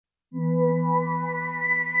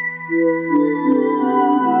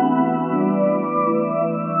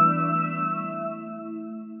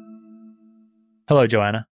Hello,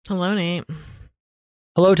 Joanna. Hello, Nate.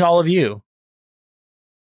 Hello to all of you.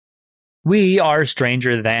 We are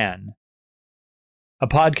Stranger Than, a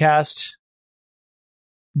podcast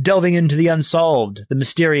delving into the unsolved, the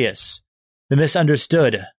mysterious, the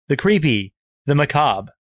misunderstood, the creepy, the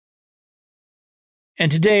macabre. And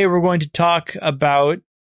today we're going to talk about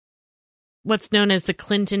what's known as the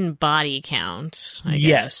Clinton body count, I guess.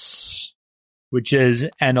 Yes, which is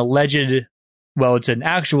an alleged, well, it's an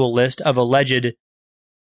actual list of alleged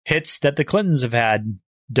hits that the Clintons have had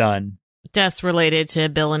done. Deaths related to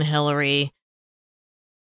Bill and Hillary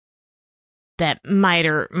that might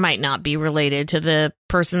or might not be related to the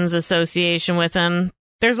person's association with them.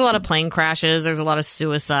 There's a lot of plane crashes. There's a lot of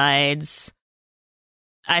suicides.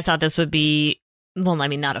 I thought this would be, well, I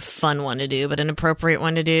mean, not a fun one to do, but an appropriate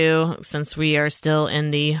one to do since we are still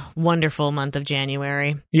in the wonderful month of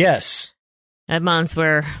January. Yes. A month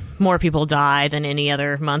where more people die than any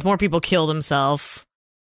other month. More people kill themselves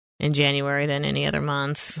in January than any other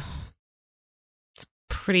month. It's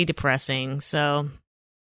pretty depressing, so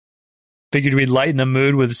figured we'd lighten the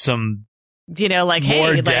mood with some, like,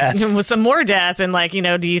 more hey, death. Like, with some more death, and like,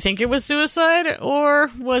 do you think it was suicide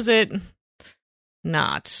or was it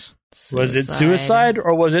not suicide? Was it suicide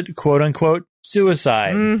or was it quote unquote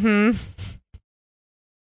suicide? Mm-hmm.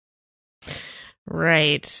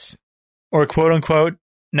 Right. Or quote unquote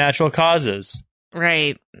natural causes.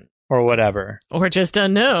 Right. Or whatever. Or just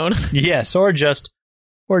unknown. Yes, or just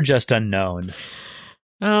unknown.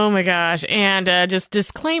 Oh my gosh. And just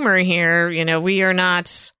disclaimer here, we are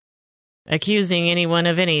not accusing anyone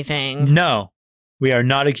of anything. No, we are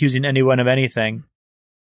not accusing anyone of anything.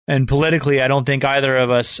 And politically, I don't think either of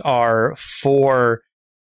us are for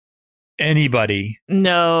anybody.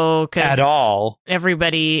 No, at all.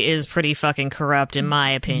 Everybody is pretty fucking corrupt, in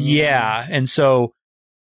my opinion. Yeah, and so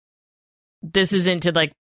this isn't to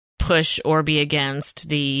like push or be against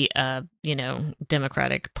the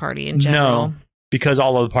Democratic Party in general. No, because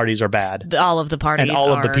all of the parties are bad. All of the parties and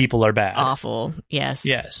all of the people are bad. Awful. Yes.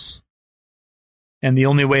 Yes. And the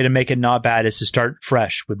only way to make it not bad is to start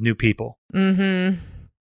fresh with new people. Mm-hmm.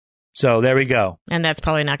 So there we go. And that's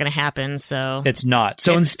probably not going to happen. So it's not.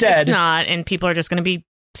 So instead, it's not, and people are just going to be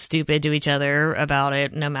stupid to each other about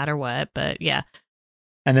it, no matter what. But yeah.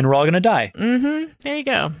 And then we're all going to die. Mm-hmm. There you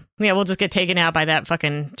go. Yeah, we'll just get taken out by that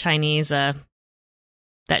fucking Chinese, flu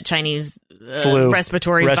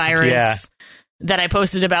respiratory virus that I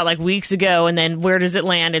posted about like weeks ago. And then where does it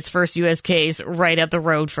land? Its first U.S. case right up the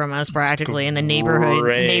road from us, practically in the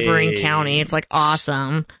neighboring county. It's like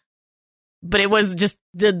awesome. But it was just,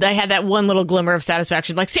 I had that one little glimmer of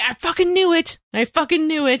satisfaction. Like, see, I fucking knew it. I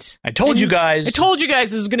told you guys. I told you guys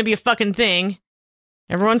this was going to be a fucking thing.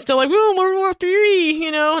 Everyone's still like, oh, World War III,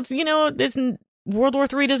 this World War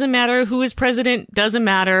III doesn't matter. Who is president doesn't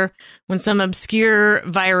matter. When some obscure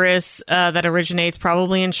virus that originates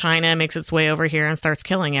probably in China makes its way over here and starts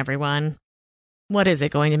killing everyone, what is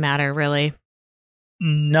it going to matter, really?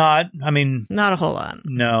 Not a whole lot.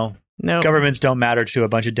 No. No. Governments don't matter to a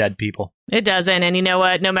bunch of dead people. It doesn't. And you know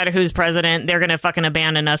what? No matter who's president, they're going to fucking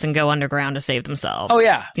abandon us and go underground to save themselves. Oh,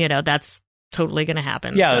 yeah. That's totally going to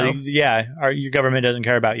happen. Yeah, so. Your government doesn't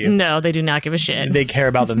care about you. No, they do not give a shit. They care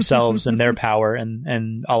about themselves and their power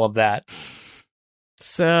and all of that.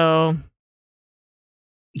 So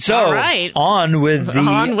all right. on with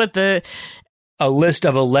the a list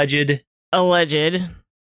of alleged.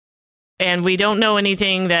 And we don't know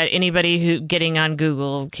anything that anybody who getting on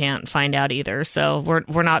Google can't find out either. So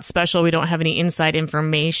we're not special. We don't have any inside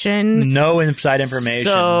information. No inside information.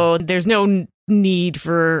 So there's no need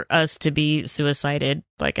for us to be suicided,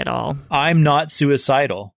 like, at all. I'm not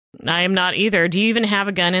suicidal. I am not either. Do you even have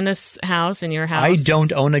a gun in this house, in your house? I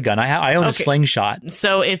don't own a gun. I own a slingshot.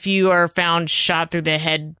 So if you are found shot through the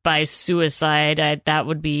head by suicide, that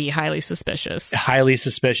would be highly suspicious. Highly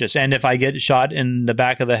suspicious. And if I get shot in the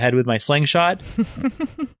back of the head with my slingshot,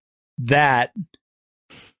 that's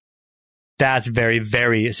very,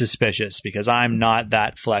 very suspicious because I'm not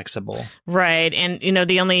that flexible. Right. And,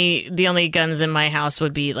 the only guns in my house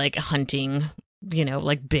would be like hunting,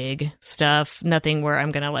 like big stuff. Nothing where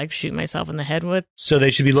I'm going to like shoot myself in the head with. So they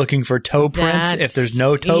should be looking for toe prints if there's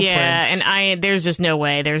no toe prints. Yeah. And there's just no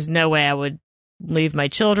way. There's no way I would leave my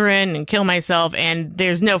children and kill myself, and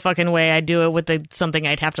there's no fucking way I'd do it with something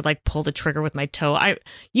I'd have to like pull the trigger with my toe.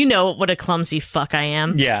 What a clumsy fuck I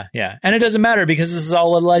am. Yeah, and it doesn't matter because this is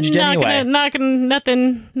all alleged anyway.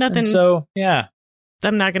 Nothing. And so yeah,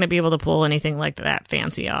 I'm not gonna be able to pull anything like that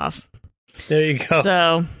fancy off. There you go.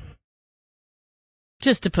 So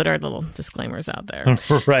Just to put our little disclaimers out there.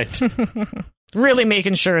 Right. Really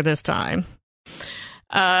making sure this time.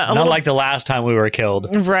 Not like the last time we were killed.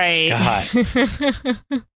 Right. God.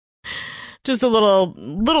 Just a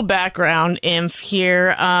little background inf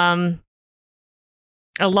here.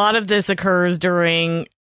 A lot of this occurs during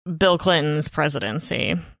Bill Clinton's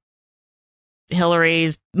presidency.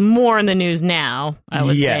 Hillary's more in the news now, I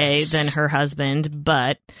would say, than her husband,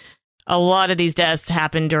 but a lot of these deaths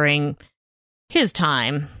happened during his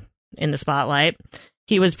time in the spotlight.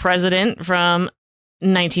 He was president from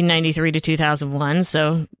 1993 to 2001,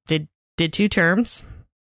 so did 2 terms.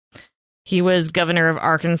 He was governor of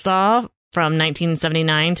Arkansas from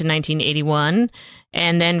 1979 to 1981,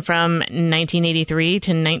 and then from 1983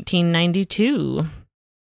 to 1992.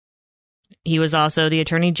 He was also the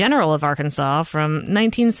Attorney General of Arkansas from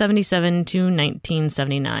 1977 to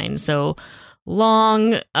 1979. So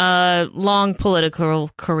long political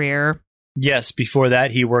career. Yes, before that,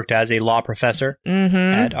 he worked as a law professor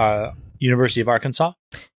at University of Arkansas.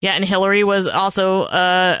 Yeah, and Hillary was also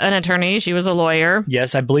an attorney. She was a lawyer.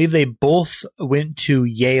 Yes, I believe they both went to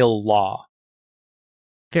Yale Law.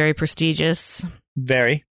 Very prestigious.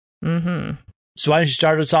 Very. Mm-hmm. So why don't you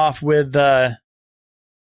start us off with, I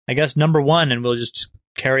guess, number 1, and we'll just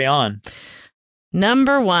carry on.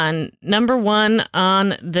 Number one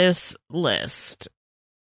on this list.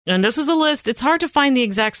 And this is a list. It's hard to find the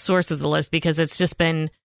exact source of the list because it's just been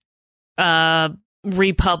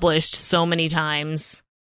republished so many times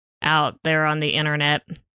out there on the internet.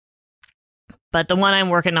 But the one I'm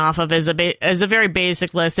working off of is a very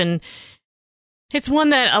basic list, and it's one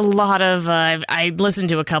that a lot of I listened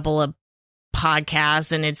to a couple of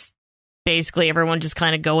podcasts, and it's basically everyone just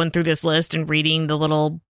kind of going through this list and reading the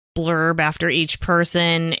little blurb after each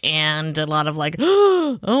person, and a lot of like,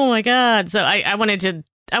 oh my god. So I wanted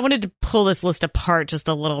to pull this list apart just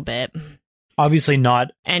a little bit. Obviously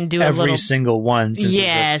not and do every single one, since it's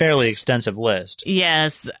a fairly extensive list.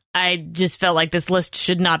 Yes, I just felt like this list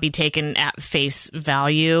should not be taken at face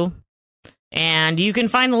value. And you can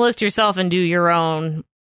find the list yourself and do your own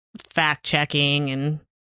fact-checking and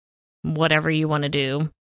whatever you want to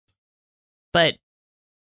do. But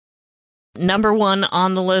number 1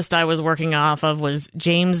 on the list I was working off of was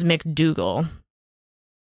James McDougal.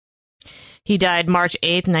 He died March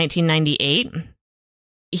 8th, 1998.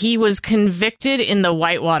 He was convicted in the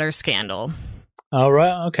Whitewater scandal. Oh,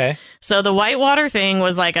 right. Okay. So the Whitewater thing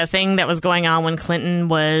was like a thing that was going on when Clinton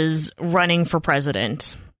was running for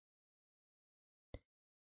president.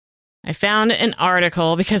 I found an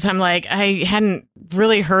article because I'm like, I hadn't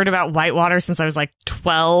really heard about Whitewater since I was like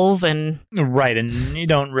 12. Right, and you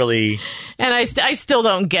don't really... And I still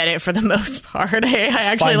don't get it for the most part. I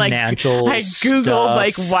actually I Googled stuff.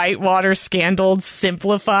 Like Whitewater scandal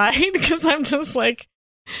simplified because I'm just like,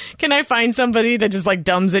 can I find somebody that just like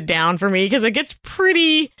dumbs it down for me? Because it gets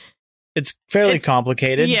pretty... It's fairly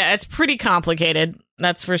complicated. Yeah, it's pretty complicated.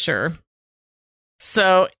 That's for sure.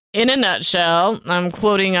 So... in a nutshell, I'm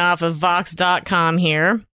quoting off of Vox.com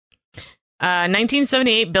here.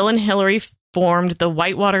 1978, Bill and Hillary formed the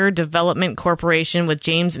Whitewater Development Corporation with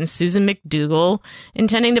James and Susan McDougal,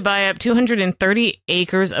 intending to buy up 230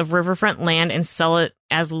 acres of riverfront land and sell it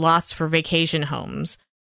as lots for vacation homes.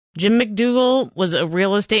 Jim McDougal was a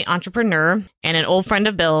real estate entrepreneur and an old friend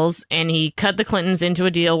of Bill's, and he cut the Clintons into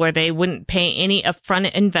a deal where they wouldn't pay any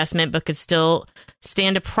upfront investment but could still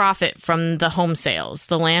stand a profit from the home sales.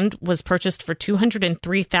 The land was purchased for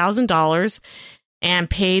 $203,000 and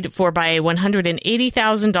paid for by a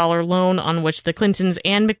 $180,000 loan on which the Clintons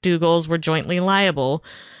and McDougals were jointly liable,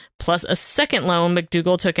 plus a second loan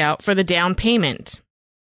McDougal took out for the down payment.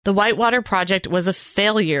 The Whitewater project was a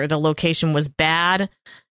failure. The location was bad.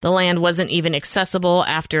 The land wasn't even accessible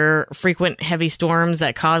after frequent heavy storms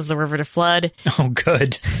that caused the river to flood. Oh,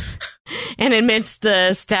 good. And amidst the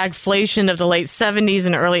stagflation of the late 70s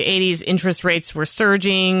and early 80s, interest rates were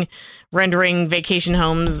surging, rendering vacation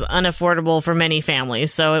homes unaffordable for many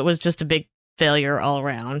families. So it was just a big failure all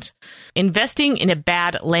around. Investing in a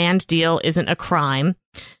bad land deal isn't a crime,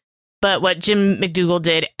 but what Jim McDougal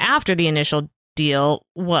did after the initial deal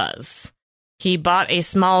was he bought a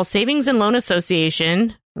small savings and loan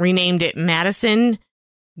association, renamed it Madison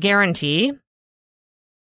Guaranty,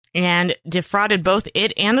 and defrauded both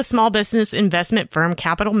it and the small business investment firm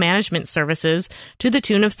Capital Management Services to the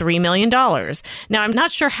tune of $3 million. Now, I'm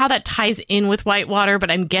not sure how that ties in with Whitewater, but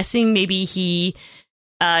I'm guessing maybe he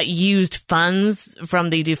used funds from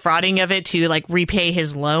the defrauding of it to like repay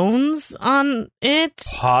his loans on it.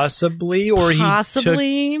 Possibly, or he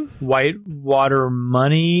took Whitewater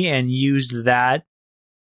money and used that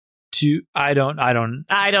to I don't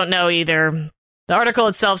know either. The article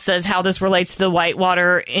itself says how this relates to the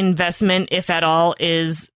Whitewater investment, if at all,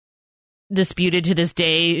 is disputed to this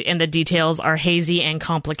day, and the details are hazy and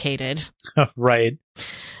complicated. Right.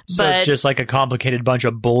 So it's just like a complicated bunch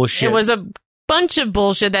of bullshit. It was a bunch of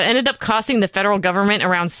bullshit that ended up costing the federal government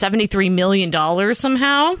around $73 million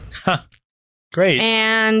somehow. Great.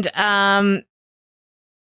 And,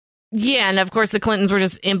 yeah, and of course the Clintons were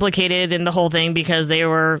just implicated in the whole thing because they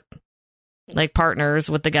were, like, partners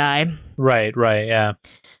with the guy. Right, yeah.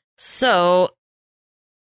 So,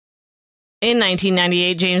 in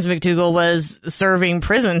 1998, James McDougal was serving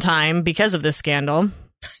prison time because of this scandal.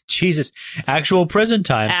 Jesus. Actual prison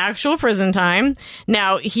time. Actual prison time.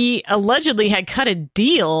 Now, he allegedly had cut a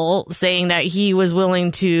deal saying that he was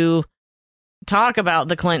willing to talk about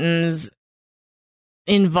the Clintons'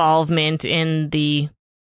 involvement in the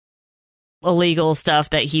illegal stuff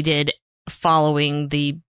that he did following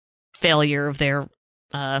the failure of their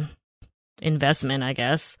investment, I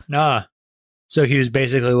guess. So he was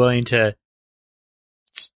basically willing to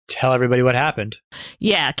tell everybody what happened.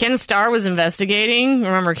 Yeah, Ken Starr was investigating.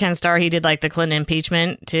 Remember Ken Starr? He did like the Clinton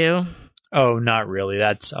impeachment too. Oh, not really.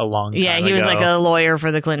 That's a long time ago. Yeah, he was like a lawyer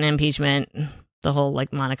for the Clinton impeachment. The whole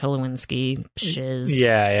like Monica Lewinsky shiz.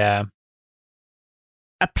 Yeah.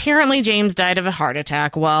 Apparently, James died of a heart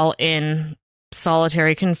attack while in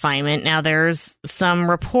solitary confinement. Now, there's some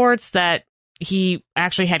reports that he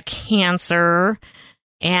actually had cancer,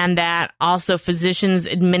 and that also physicians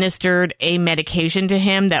administered a medication to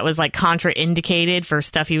him that was like contraindicated for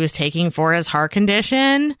stuff he was taking for his heart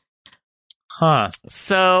condition.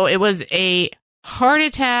 So it was a heart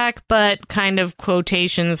attack, but kind of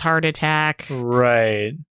quotations heart attack.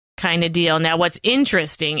 Right. Kind of deal. Now, what's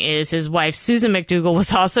interesting is his wife, Susan McDougal,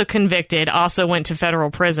 was also convicted, also went to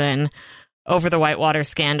federal prison over the Whitewater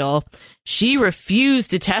scandal. She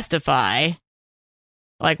refused to testify.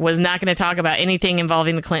 Like, was not going to talk about anything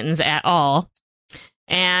involving the Clintons at all.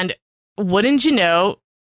 And wouldn't you know,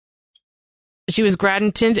 she was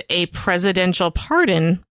granted a presidential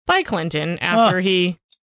pardon by Clinton after he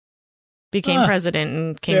became president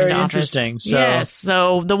and came into office. Very interesting. Yes,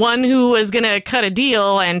 so the one who was going to cut a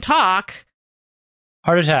deal and talk...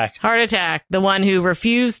 Heart attack. The one who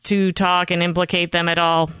refused to talk and implicate them at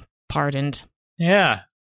all, pardoned. Yeah.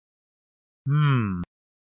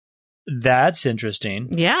 That's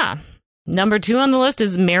interesting. Yeah. Number 2 on the list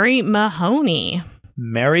is Mary Mahoney.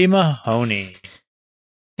 Mary Mahoney.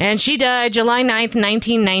 And she died July 9th,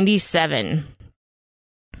 1997.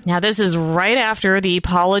 Now, this is right after the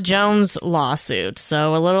Paula Jones lawsuit.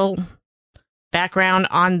 So a little background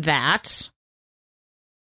on that.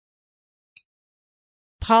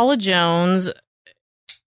 Paula Jones,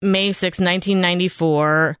 May 6,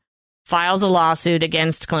 1994, files a lawsuit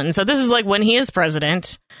against Clinton. So this is like when he is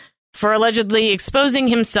president, for allegedly exposing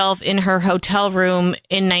himself in her hotel room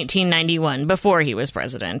in 1991, before he was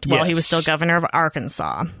president, while he was still governor of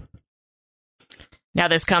Arkansas. Now,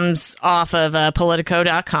 this comes off of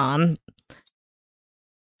Politico.com.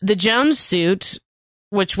 The Jones suit,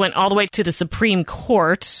 which went all the way to the Supreme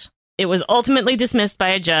Court, it was ultimately dismissed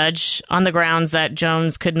by a judge on the grounds that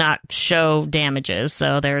Jones could not show damages.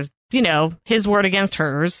 So there's, his word against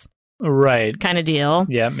hers. Right. Kind of deal.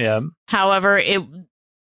 Yeah. However,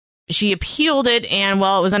 she appealed it, and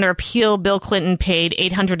while it was under appeal, Bill Clinton paid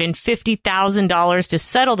 $850,000 to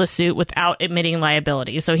settle the suit without admitting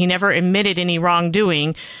liability. So he never admitted any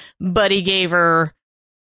wrongdoing, but he gave her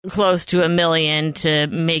close to $1 million to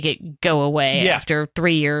make it go away after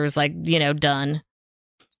 3 years, done.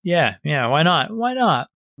 Yeah, why not?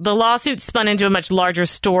 The lawsuit spun into a much larger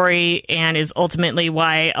story and is ultimately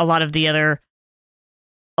why a lot of the other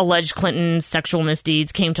alleged Clinton sexual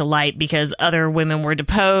misdeeds came to light, because other women were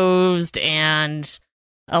deposed and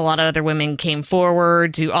a lot of other women came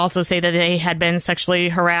forward to also say that they had been sexually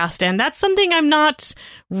harassed. And that's something I'm not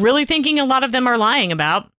really thinking a lot of them are lying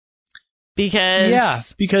about,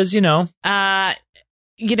 because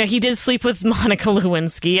he did sleep with Monica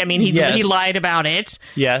Lewinsky. I mean, he lied about it.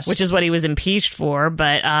 Yes. Which is what he was impeached for.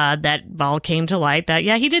 But that all came to light that,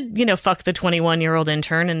 he did, fuck the 21-year-old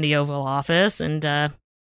intern in the Oval Office. And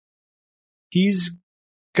he's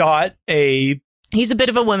got he's a bit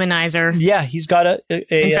of a womanizer. Yeah, he's got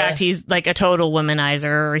in fact, he's like a total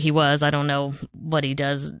womanizer. Or he was. I don't know what he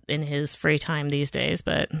does in his free time these days,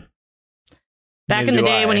 but... Back in the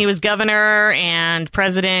day when he was governor and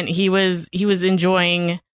president, he was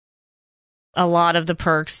enjoying a lot of the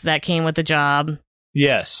perks that came with the job.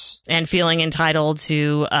 Yes. And feeling entitled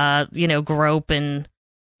to, grope and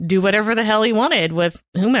do whatever the hell he wanted with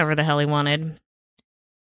whomever the hell he wanted.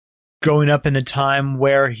 growing up in the time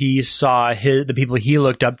where he saw the people he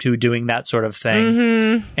looked up to doing that sort of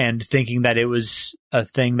thing and thinking that it was a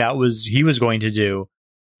thing that he was going to do.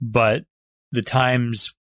 But the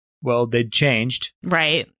times, well, they'd changed.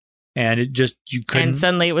 Right. And you couldn't. And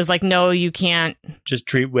suddenly it was like, no, you can't just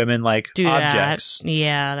treat women like objects. That.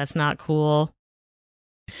 Yeah, that's not cool.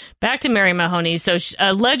 Back to Mary Mahoney. So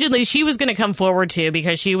allegedly she was going to come forward too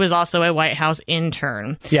because she was also a White House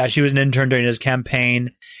intern. Yeah, she was an intern during his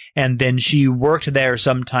campaign. And then she worked there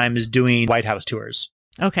sometimes doing White House tours.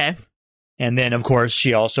 Okay. And then, of course,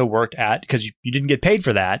 she also worked because you didn't get paid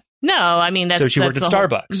for that. No, I mean, so she worked at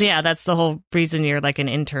Starbucks. That's the whole reason you're like an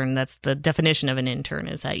intern. That's the definition of an intern,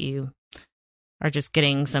 is that you are just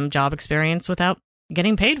getting some job experience without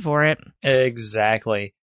getting paid for it.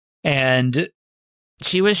 Exactly. And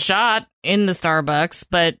she was shot in the Starbucks,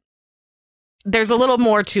 but there's a little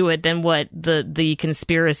more to it than what the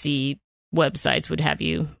conspiracy websites would have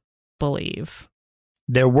you believe.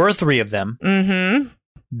 There were 3 of them. Mm-hmm.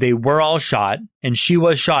 They were all shot, and she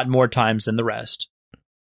was shot more times than the rest.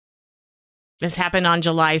 This happened on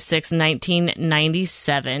July 6,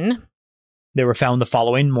 1997. They were found the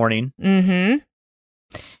following morning. Mm-hmm.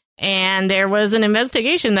 And there was an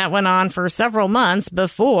investigation that went on for several months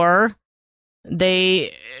before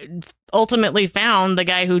they ultimately found the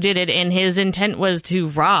guy who did it, and his intent was to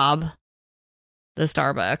rob the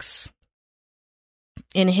Starbucks.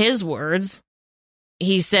 In his words,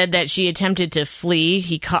 he said that she attempted to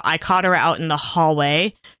flee. I caught her out in the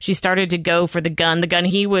hallway. She started to go for the gun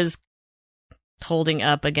he was holding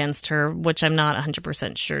up against her, which I'm not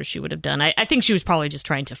 100% sure she would have done. I think she was probably just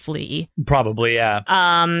trying to flee. Probably, yeah.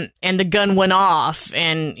 And the gun went off,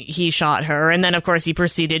 and he shot her. And then, of course, he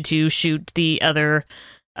proceeded to shoot the other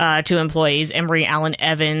 2 employees, Emery Allen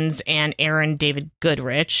Evans and Aaron David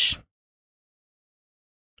Goodrich.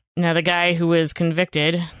 Now, the guy who was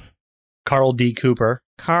convicted... Carl D. Cooper.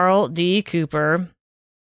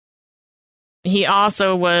 He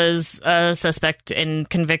also was a suspect and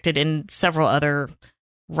convicted in several other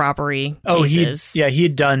robbery cases.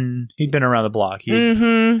 He'd been around the block.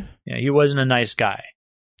 He wasn't a nice guy.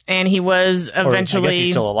 And he was eventually... I guess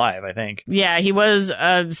he's still alive, I think. Yeah, he was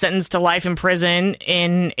sentenced to life in prison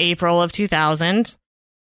in April of 2000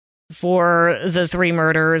 for the 3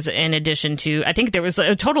 murders, in addition to... I think there was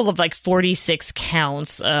a total of like 46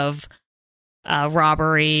 counts of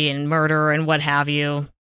robbery and murder and what have you.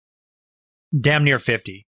 Damn near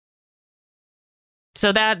 50.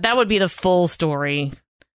 So that would be the full story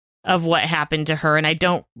of what happened to her, and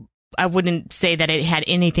I wouldn't say that it had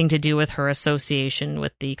anything to do with her association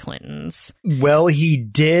with the Clintons. Well, he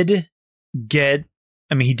did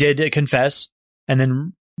confess and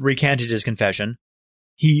then recanted his confession.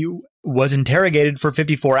 He was interrogated for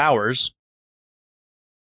 54 hours.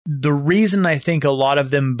 The reason I think a lot of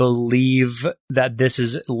them believe that this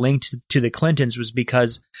is linked to the Clintons was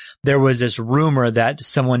because there was this rumor that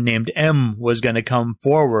someone named M was going to come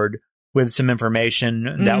forward with some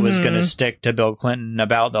information that was going to stick to Bill Clinton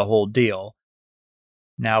about the whole deal.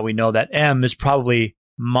 Now we know that M is probably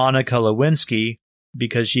Monica Lewinsky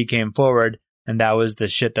because she came forward, and that was the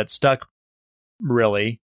shit that stuck,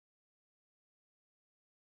 really.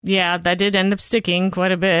 Yeah, that did end up sticking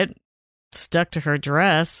quite a bit. Stuck to her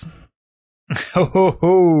dress. Ho ho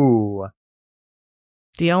ho!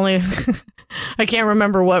 The only I can't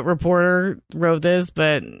remember what reporter wrote this,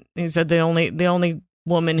 but he said the only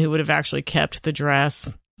woman who would have actually kept the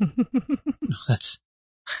dress. That's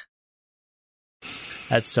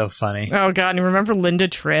so funny. Oh God! And remember Linda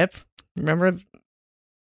Tripp? Remember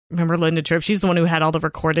Linda Tripp? She's the one who had all the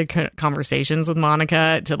recorded conversations with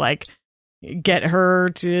Monica to like get her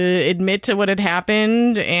to admit to what had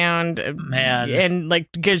happened, and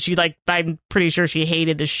like, because she, like, I'm pretty sure she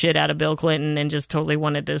hated the shit out of Bill Clinton and just totally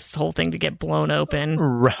wanted this whole thing to get blown open.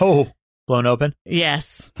 Blown open?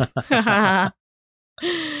 Yes. But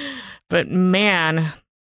man,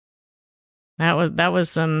 that was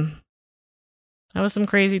some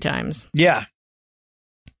crazy times. Yeah.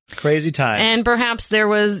 Crazy times. And perhaps there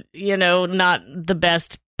was, not the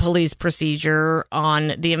best police procedure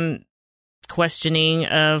on the questioning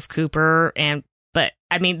of Cooper, but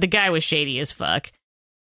I mean, the guy was shady as fuck.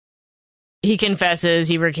 He confesses,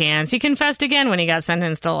 he recants, he confessed again when he got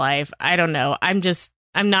sentenced to life. I don't know. I'm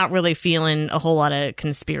not really feeling a whole lot of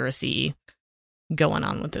conspiracy going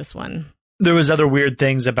on with this one. There was other weird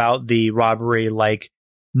things about the robbery, like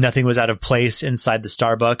nothing was out of place inside the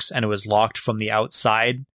Starbucks and it was locked from the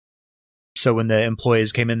outside. So when the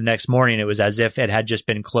employees came in the next morning, it was as if it had just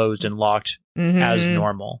been closed and locked as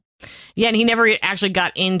normal. Yeah, and he never actually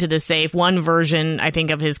got into the safe. One version, I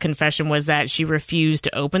think, of his confession was that she refused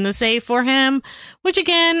to open the safe for him, which,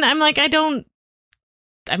 again, I'm like,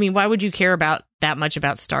 I mean, why would you care about that much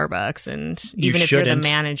about Starbucks? And even if you're the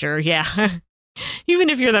manager, yeah. Even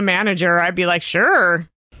if you're the manager, I'd be like, sure,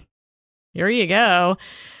 here you go.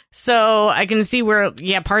 So I can see where,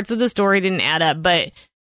 yeah, parts of the story didn't add up. But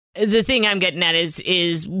the thing I'm getting at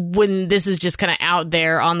is when this is just kind of out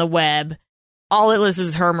there on the web, all it lists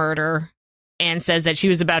is her murder and says that she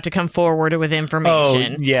was about to come forward with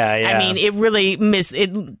information. Oh, yeah. I mean, it really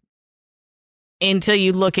until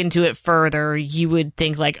you look into it further, you would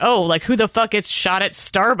think like, oh, like who the fuck gets shot at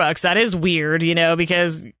Starbucks? That is weird,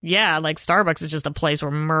 because, yeah, like Starbucks is just a place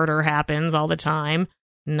where murder happens all the time.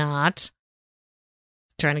 Not.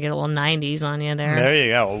 Trying to get a little 90s on you there. There you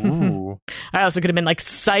go. Ooh. I also could have been like,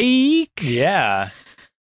 psych. Yeah.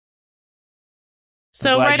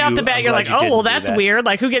 So right off the bat, you're like, oh, well, that's weird.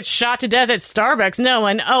 Like, who gets shot to death at Starbucks? No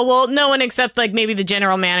one. Oh, well, no one except, like, maybe the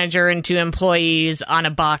general manager and 2 employees on a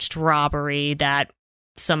botched robbery that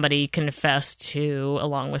somebody confessed to,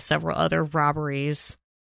 along with several other robberies.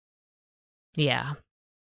 Yeah.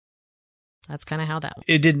 That's kind of how that went.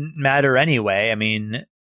 It didn't matter anyway. I mean,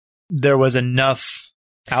 there was enough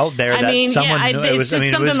out there that someone knew it was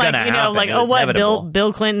going to happen. Like, oh, what,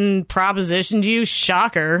 Bill Clinton propositioned you?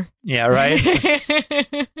 Shocker. Yeah, right?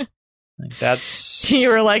 Like, that's... You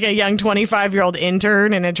were like a young 25-year-old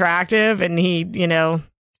intern and attractive, and he,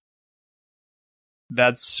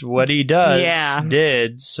 That's what he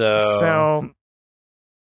did, so...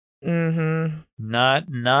 Not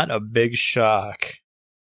a big shock.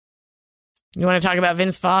 You want to talk about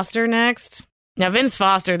Vince Foster next? Now, Vince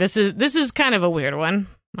Foster, this is kind of a weird one,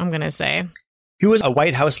 I'm going to say. He was a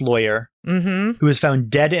White House lawyer who was found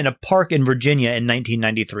dead in a park in Virginia in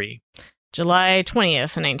 1993. July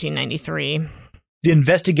 20th, 1993. The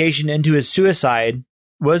investigation into his suicide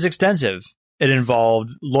was extensive. It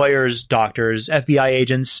involved lawyers, doctors, FBI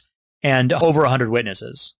agents, and over 100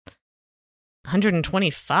 witnesses.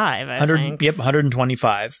 125, I think. Yep,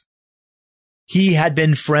 125. He had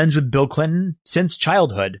been friends with Bill Clinton since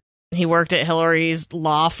childhood. He worked at Hillary's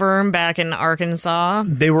law firm back in Arkansas.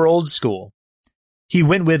 They were old school. He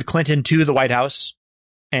went with Clinton to the White House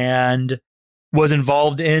and was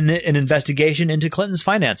involved in an investigation into Clinton's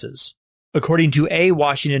finances. According to a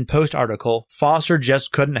Washington Post article, Foster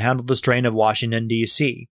just couldn't handle the strain of Washington,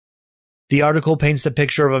 D.C. The article paints the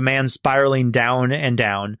picture of a man spiraling down and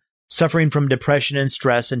down, suffering from depression and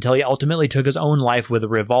stress until he ultimately took his own life with a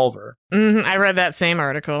revolver. I read that same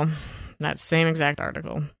article. That same exact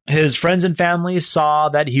article. His friends and family saw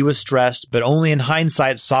that he was stressed, but only in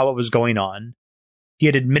hindsight saw what was going on. He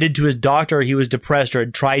had admitted to his doctor he was depressed or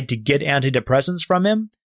had tried to get antidepressants from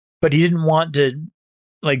him, but he didn't want to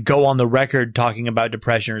go on the record talking about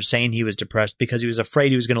depression or saying he was depressed because he was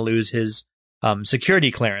afraid he was going to lose his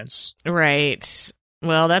security clearance. Right.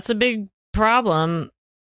 Well, that's a big problem.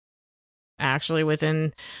 Actually,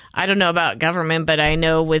 within, I don't know about government, but I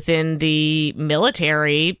know within the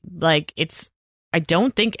military, I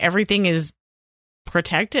don't think everything is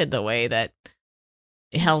protected the way that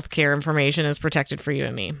healthcare information is protected for you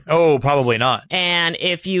and me. Oh, probably not. And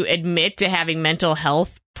if you admit to having mental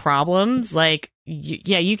health problems,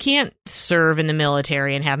 you can't serve in the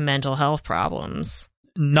military and have mental health problems.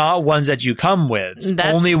 Not ones that you come with.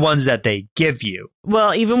 Only ones that they give you.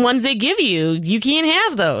 Well, even ones they give you, you can't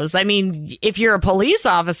have those. I mean, if you're a police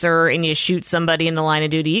officer and you shoot somebody in the line of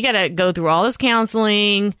duty, you got to go through all this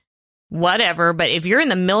counseling, whatever. But if you're in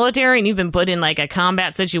the military and you've been put in a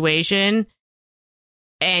combat situation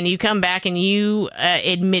and you come back and you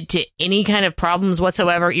admit to any kind of problems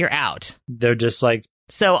whatsoever, you're out. They're just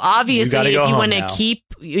so obviously, if you want to keep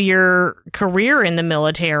your career in the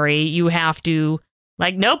military, you have to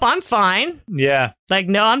nope, I'm fine. Yeah.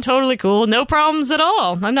 No, I'm totally cool. No problems at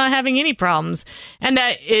all. I'm not having any problems. And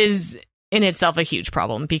that is in itself a huge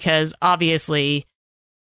problem because obviously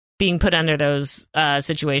being put under those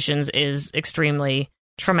situations is extremely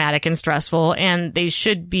traumatic and stressful, and they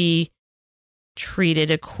should be treated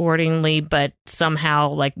accordingly, but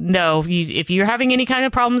somehow no, if you're having any kind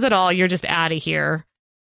of problems at all, you're just out of here.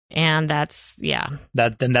 And that's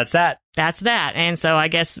that. That's that. And so I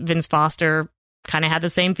guess Vince Foster kind of had the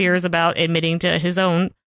same fears about admitting to his own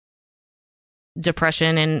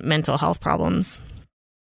depression and mental health problems.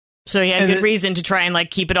 So he had good reason to try and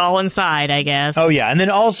keep it all inside, I guess. Oh yeah, and then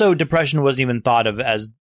also depression wasn't even thought of as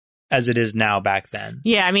it is now back then.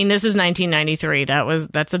 Yeah, I mean this is 1993.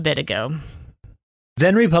 That's a bit ago.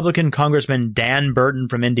 Then Republican Congressman Dan Burton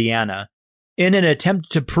from Indiana, in an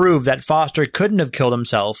attempt to prove that Foster couldn't have killed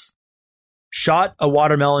himself, shot a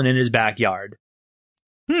watermelon in his backyard.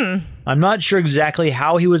 I'm not sure exactly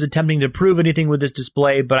how he was attempting to prove anything with this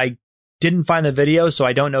display, but I didn't find the video, so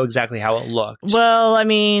I don't know exactly how it looked. Well, I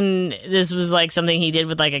mean, this was like something he did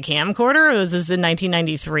with like a camcorder. Was this in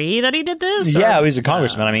 1993 that he did this? Yeah, he's a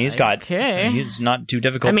congressman. I mean, he's got. Okay. It's not too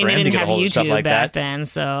difficult I mean, for him to get a hold YouTube of stuff like back that. Then,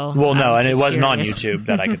 so well, no, and it wasn't on curious. YouTube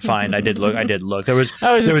that I could find. I did look. I was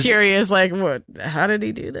just curious, like, what? How did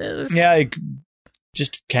he do this? Yeah,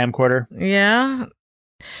 just camcorder. Yeah.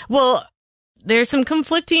 Well, there's some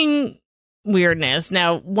conflicting weirdness.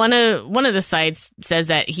 Now, one of the sites says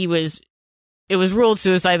that it was ruled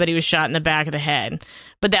suicide, but he was shot in the back of the head.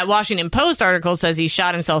 But that Washington Post article says he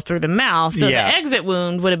shot himself through the mouth, so the exit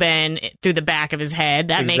wound would have been through the back of his head.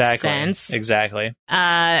 That makes sense. Exactly.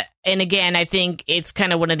 And again, I think it's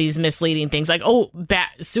kind of one of these misleading things, like,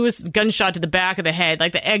 gunshot to the back of the head,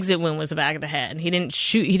 like the exit wound was the back of the head. He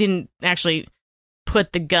didn't actually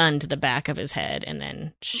put the gun to the back of his head and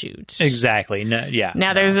then shoot. Exactly. No, yeah.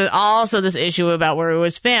 Now, there's also this issue about where he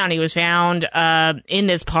was found. He was found in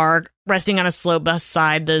this park, resting on a slope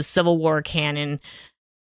beside the Civil War cannon.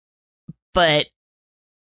 But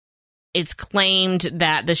it's claimed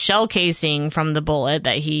that the shell casing from the bullet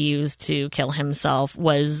that he used to kill himself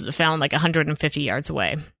was found like 150 yards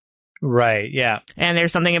away. Right, yeah. And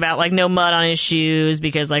there's something about, like, no mud on his shoes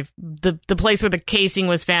because, like, the place where the casing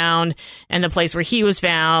was found and the place where he was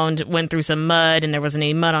found went through some mud and there wasn't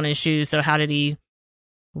any mud on his shoes. So how did he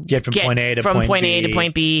get from point A to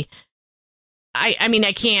point B? I mean,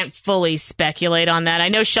 I can't fully speculate on that. I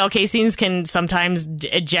know shell casings can sometimes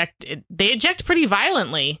eject. They eject pretty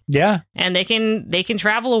violently. Yeah. And they can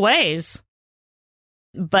travel a ways.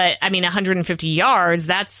 But, I mean, 150 yards,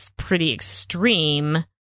 that's pretty extreme.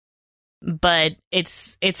 But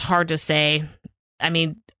it's hard to say. I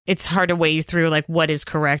mean, it's hard to weigh through, like, what is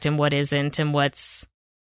correct and what isn't and what's...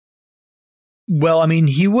 Well, I mean,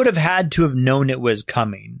 he would have had to have known it was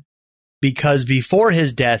coming. Because before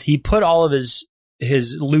his death, he put all of his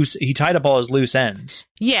he tied up all his loose ends.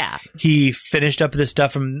 Yeah. He finished up the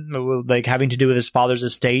stuff from, like, having to do with his father's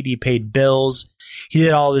estate. He paid bills. He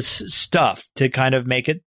did all this stuff to kind of make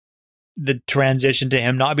it the transition to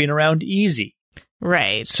him not being around easy.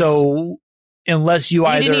 Right. So, unless he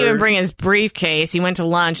didn't even bring his briefcase. He went to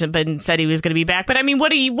lunch and said he was going to be back. But I mean,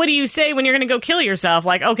 what do you say when you're going to go kill yourself?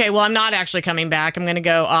 Like, okay, well, I'm not actually coming back. I'm going to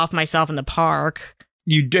go off myself in the park.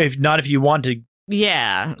 If you want to.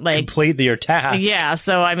 Yeah, like complete your task. Yeah.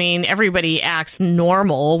 So I mean, everybody acts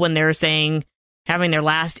normal when they're having their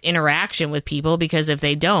last interaction with people, because if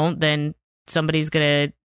they don't, then somebody's going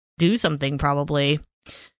to do something probably.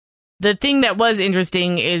 The thing that was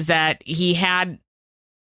interesting is that he had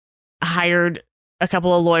hired a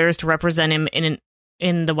couple of lawyers to represent him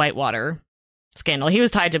in the Whitewater scandal. He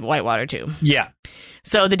was tied to Whitewater too. Yeah.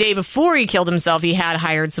 So the day before he killed himself, he had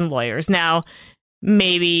hired some lawyers. Now,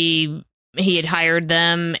 maybe he had hired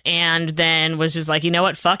them and then was just like, you know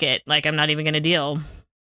what, fuck it. Like, I'm not even going to deal.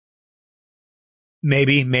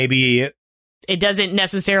 Maybe. It doesn't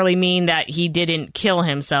necessarily mean that he didn't kill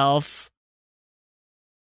himself.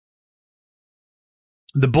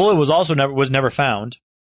 The bullet was never found.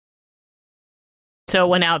 So it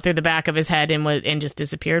went out through the back of his head and just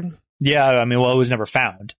disappeared? Yeah, I mean, well, it was never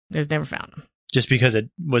found. It was never found. Just because it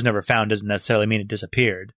was never found doesn't necessarily mean it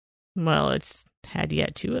disappeared. Well, it's had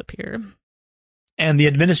yet to appear. And the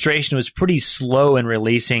administration was pretty slow in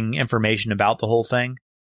releasing information about the whole thing,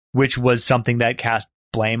 which was something that cast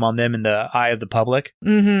blame on them in the eye of the public.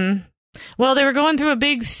 Mm-hmm. Well, they were going through a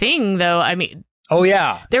big thing, though. I mean... Oh,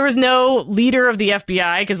 yeah. There was no leader of the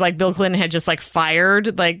FBI because, like, Bill Clinton had just, like,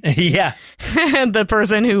 fired, like... yeah. the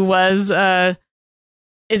person who was...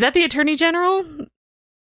 is that the Attorney General?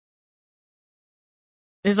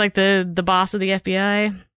 Is, like, the boss of the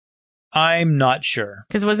FBI? I'm not sure.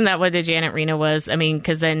 Because wasn't that what the Janet Reno was? I mean,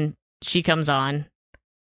 because then she comes on.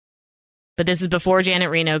 But this is before Janet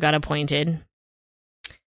Reno got appointed.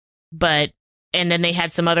 And then they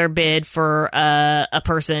had some other bid for a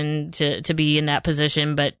person to be in that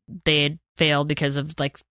position, but they had failed because of,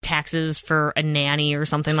 like, taxes for a nanny or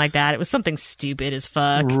something like that. It was something stupid as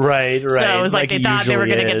fuck. Right. So it was like they thought they were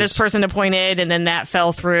going to get this person appointed, and then that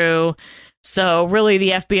fell through. So really,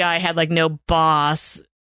 the FBI had, like, no boss,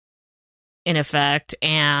 in effect,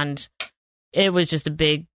 and it was just a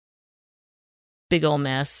big old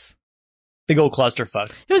mess. Big old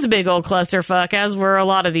clusterfuck. It was a big old clusterfuck, as were a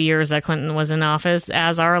lot of the years that Clinton was in office,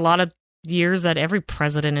 as are a lot of years that every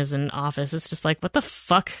president is in office. It's just like, what the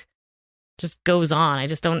fuck just goes on? I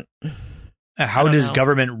just don't... How does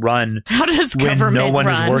government run when no one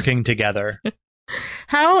is working together?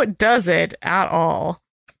 How does it at all?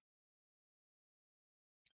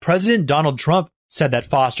 President Donald Trump said that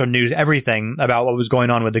Foster knew everything about what was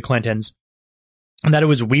going on with the Clintons, and that it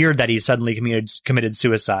was weird that he suddenly committed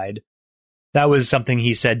suicide. That was something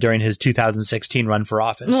he said during his 2016 run for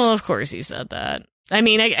office. Well, of course he said that. I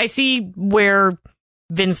mean, I see where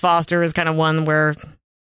Vince Foster is kind of one where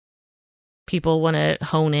people want to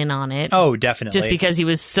hone in on it. Oh, definitely. Just because he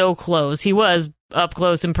was so close. He was up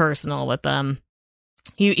close and personal with them.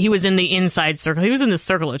 He was in the inside circle. He was in the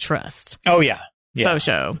circle of trust. Oh, yeah. Faux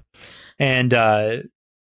show. And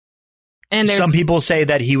some people say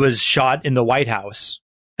that he was shot in the White House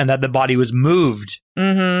and that the body was moved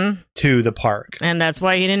to the park. And that's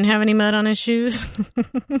why he didn't have any mud on his shoes.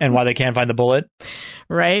 And why they can't find the bullet.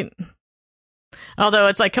 Right. Although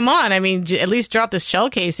it's like, come on, I mean, at least drop the shell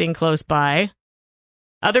casing close by.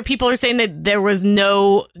 Other people are saying that there was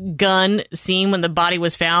no gun seen when the body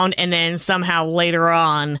was found, and then somehow later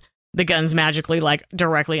on, the gun's magically, like,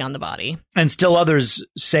 directly on the body. And still others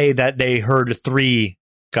say that they heard 3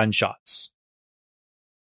 gunshots.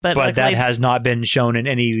 But that has not been shown in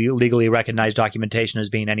any legally recognized documentation as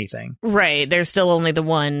being anything. Right. There's still only the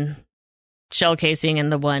one shell casing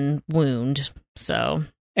and the one wound, so...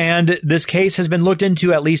 And this case has been looked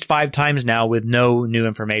into at least 5 times now with no new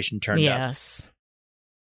information turned up. Yes.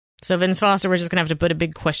 So Vince Foster, we're just going to have to put a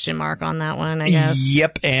big question mark on that one, I guess.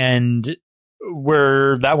 Yep, and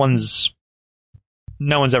no one's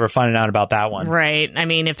ever finding out about that one. Right. I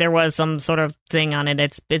mean, if there was some sort of thing on it,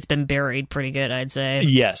 it's been buried pretty good, I'd say.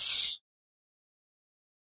 Yes.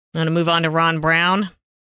 I'm going to move on to Ron Brown.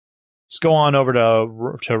 Let's go on over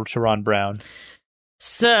to Ron Brown.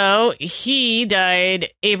 So, he died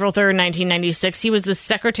April 3rd, 1996. He was the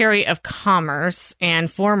Secretary of Commerce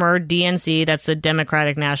and former DNC, that's the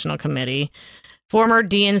Democratic National Committee, former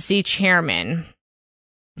DNC chairman.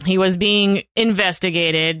 He was being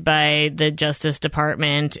investigated by the Justice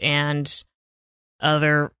Department and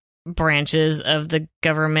other branches of the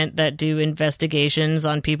government that do investigations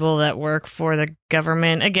on people that work for the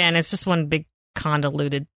government. Again, it's just one big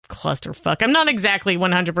convoluted clusterfuck. I'm not exactly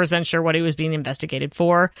 100% sure what he was being investigated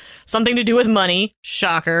for. Something to do with money.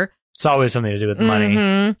 Shocker. It's always something to do with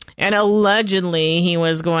money. And allegedly, he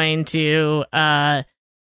was going to,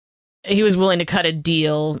 he was willing to cut a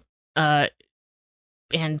deal and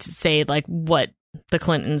say, like, what the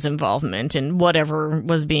Clintons' involvement and whatever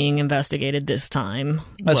was being investigated this time.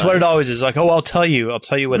 That's what it always is. Like, oh, I'll tell you what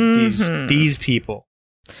these people.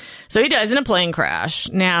 So he dies in a plane crash.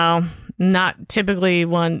 Now, not typically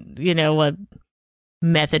a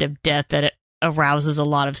method of death that arouses a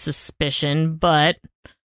lot of suspicion, but,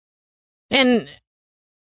 and,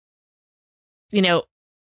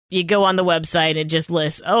 you go on the website, it just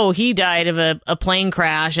lists, oh, he died of a plane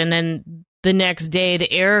crash, and then the next day,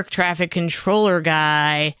 the air traffic controller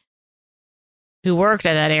guy who worked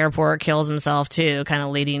at that airport kills himself too, kind of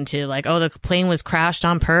leading to, like, oh, the plane was crashed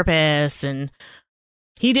on purpose, and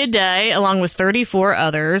he did die along with 34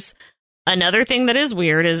 others. Another thing that is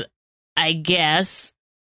weird is, I guess,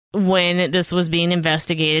 when this was being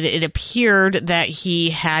investigated, it appeared that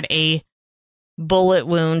he had a bullet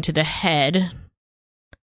wound to the head.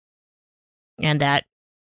 And that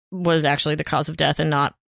was actually the cause of death and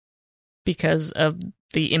not because of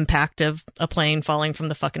the impact of a plane falling from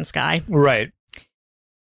the fucking sky. Right.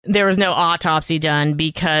 There was no autopsy done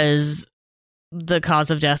because the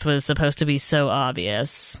cause of death was supposed to be so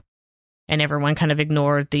obvious. And everyone kind of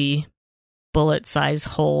ignored the bullet-sized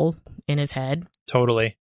hole in his head.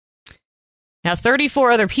 Totally. Now,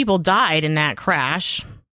 34 other people died in that crash.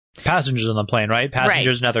 Passengers on the plane, right?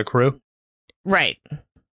 Passengers and other crew? Right.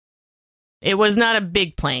 It was not a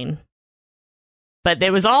big plane. But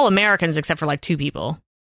it was all Americans except for, like, 2 people.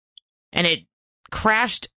 And it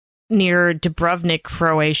crashed near Dubrovnik,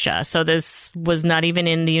 Croatia. So this was not even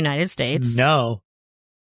in the United States. No.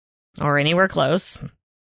 Or anywhere close.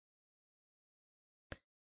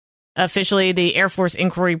 Officially, the Air Force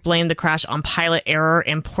inquiry blamed the crash on pilot error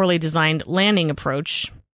and poorly designed landing approach.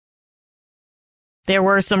 There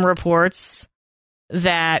were some reports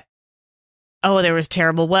that, there was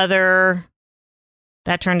terrible weather.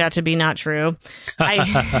 That turned out to be not true.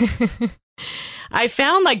 I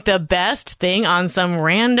found, like, the best thing on some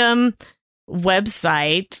random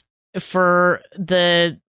website for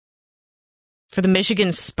the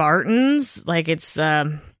Michigan Spartans. Like, it's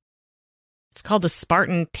called the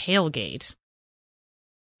Spartan Tailgate.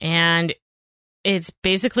 And it's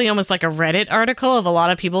basically almost like a Reddit article of a lot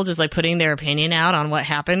of people just, like, putting their opinion out on what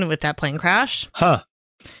happened with that plane crash. Huh.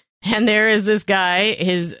 And there is this guy,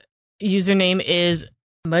 his username is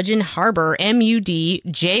Mudjin Harbor,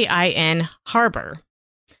 Mudjin Harbor.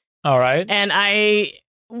 All right. And I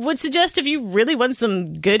would suggest if you really want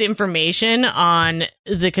some good information on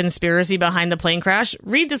the conspiracy behind the plane crash,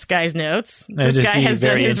 read this guy's notes. This guy has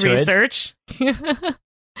done his research.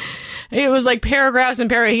 It was like paragraphs and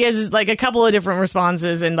paragraphs. He has like a couple of different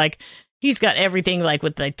responses, and like he's got everything like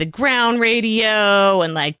with like the ground radio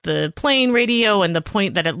and like the plane radio and the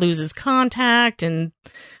point that it loses contact. And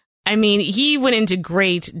I mean, he went into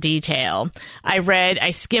great detail.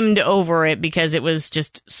 I skimmed over it because it was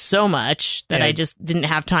just so much that I just didn't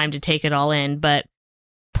have time to take it all in. But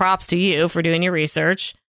props to you for doing your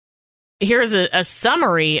research. Here's a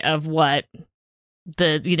summary of what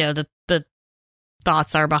the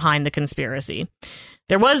thoughts are behind the conspiracy.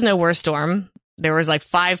 There was no worst storm. There was like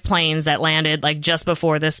 5 planes that landed like just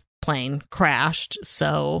before this plane crashed.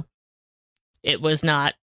 So it was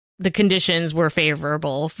not, the conditions were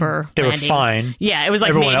favorable for They landing. were fine. Yeah, it was like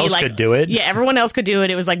everyone maybe else like, could do it. Yeah, everyone else could do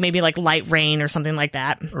it. It was like maybe like light rain or something like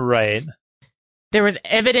that. Right. There was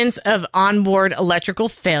evidence of onboard electrical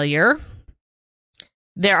failure.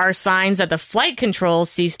 There are signs that the flight controls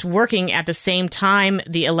ceased working at the same time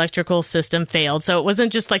the electrical system failed. So it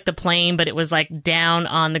wasn't just like the plane, but it was like down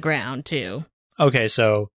on the ground too. Okay,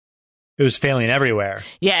 so it was failing everywhere.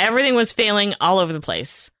 Yeah, everything was failing all over the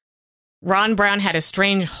place. Ron Brown had a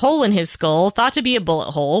strange hole in his skull, thought to be a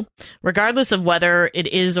bullet hole. Regardless of whether it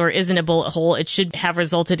is or isn't a bullet hole, it should have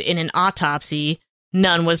resulted in an autopsy.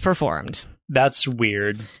 None was performed. That's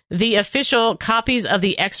weird. The official copies of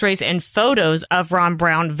the x-rays and photos of Ron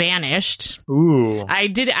Brown vanished. Ooh.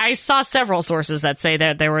 I saw several sources that say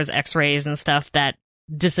that there was x-rays and stuff that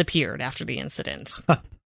disappeared after the incident.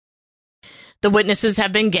 The witnesses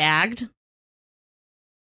have been gagged.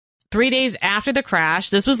 3 days after the crash,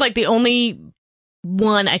 this was like the only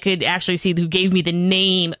one I could actually see who gave me the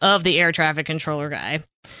name of the air traffic controller guy.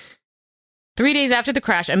 3 days after the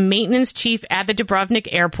crash, a maintenance chief at the Dubrovnik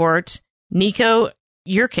airport, Niko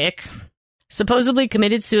Jurkic, supposedly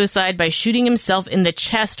committed suicide by shooting himself in the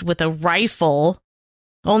chest with a rifle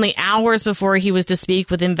only hours before he was to speak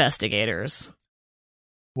with investigators.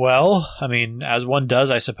 Well, I mean, as one does,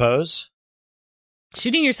 I suppose.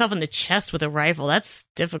 Shooting yourself in the chest with a rifle, that's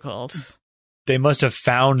difficult. They must have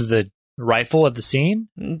found the rifle at the scene?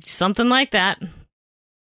 Something like that.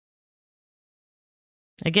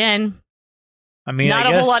 Again, I mean, not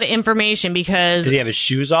a whole lot of information because... Did he have his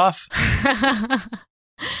shoes off? I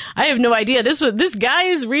have no idea. This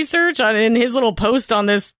guy's research in his little post on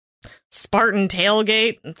this Spartan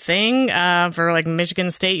tailgate thing for like Michigan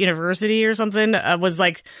State University or something was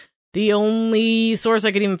like the only source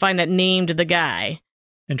I could even find that named the guy.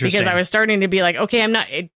 Interesting. Because I was starting to be like, okay,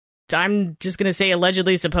 I'm just going to say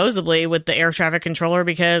allegedly, supposedly with the air traffic controller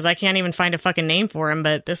because I can't even find a fucking name for him,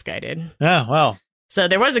 but this guy did. Oh, well. So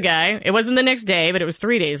there was a guy. It wasn't the next day, but it was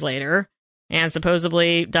 3 days later. And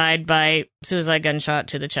supposedly died by suicide gunshot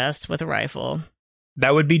to the chest with a rifle.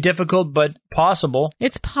 That would be difficult, but possible.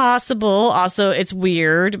 It's possible. Also, it's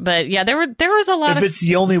weird. But yeah, there was a lot If it's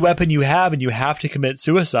the only weapon you have and you have to commit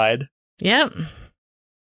suicide. Yep.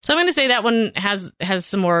 So I'm going to say that one has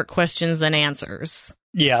some more questions than answers.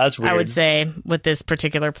 Yeah, that's weird. I would say with this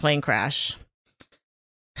particular plane crash.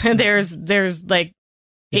 There's like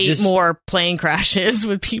 8 more plane crashes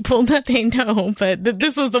with people that they know, but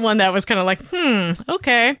this was the one that was kind of like,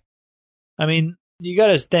 okay. I mean, you got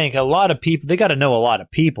to think, a lot of people, they got to know a lot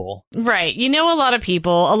of people. Right. You know a lot of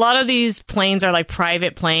people. A lot of these planes are like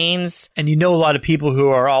private planes. And you know a lot of people who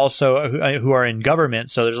are also, who are in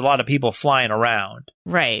government, so there's a lot of people flying around.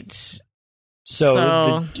 Right.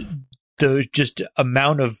 So the just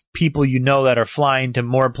amount of people you know that are flying to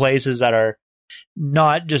more places that are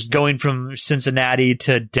not just going from Cincinnati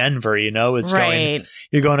to Denver, you know, it's right.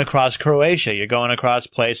 You're going across Croatia, you're going across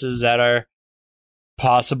places that are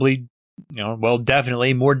possibly, you know, well,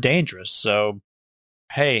 definitely more dangerous. So,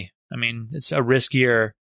 hey, I mean, it's a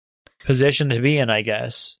riskier position to be in, I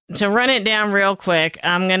guess. To run it down real quick,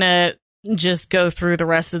 I'm going to just go through the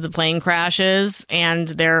rest of the plane crashes and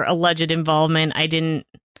their alleged involvement. I didn't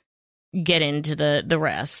get into the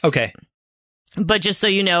rest. Okay. But just so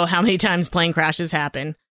you know how many times plane crashes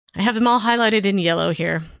happen, I have them all highlighted in yellow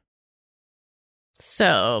here.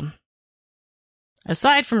 So,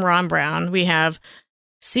 aside from Ron Brown, we have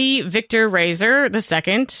C. Victor Razor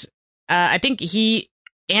II. I think he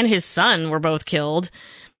and his son were both killed.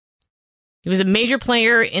 He was a major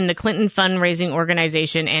player in the Clinton fundraising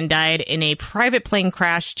organization and died in a private plane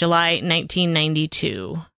crash July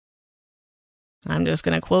 1992. I'm just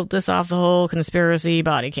going to quote this off the whole conspiracy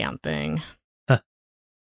body count thing.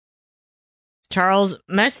 Charles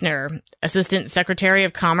Messner, Assistant Secretary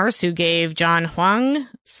of Commerce, who gave John Huang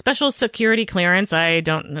special security clearance. I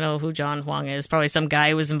don't know who John Huang is. Probably some guy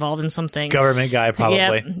who was involved in something. Government guy, probably.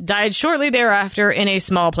 Yep, died shortly thereafter in a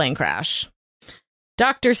small plane crash.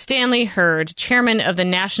 Dr. Stanley Hurd, chairman of the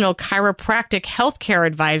National Chiropractic Healthcare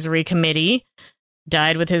Advisory Committee,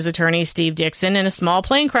 died with his attorney Steve Dixon in a small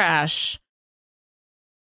plane crash.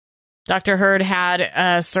 Dr. Hurd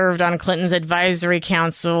had served on Clinton's advisory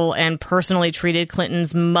council and personally treated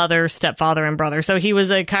Clinton's mother, stepfather, and brother. So he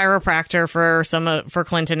was a chiropractor for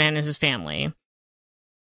Clinton and his family.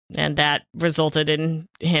 And that resulted in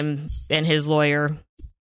him and his lawyer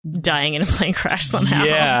dying in a plane crash somehow.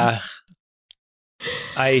 Yeah.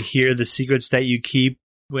 I hear the secrets that you keep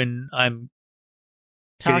when I'm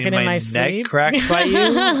talking getting in my neck sleep. cracked by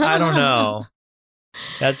you. I don't know.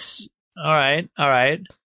 That's all right. All right.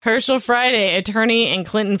 Herschel Friday, attorney and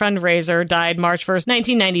Clinton fundraiser, died March 1st,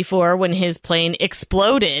 1994, when his plane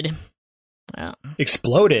exploded. Wow.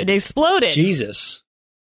 Exploded? It exploded. Jesus.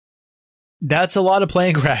 That's a lot of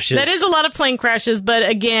plane crashes. That is a lot of plane crashes, but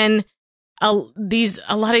again, a lot of these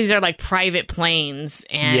are like private planes.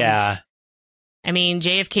 And yeah. I mean,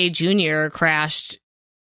 JFK Jr. crashed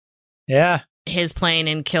his plane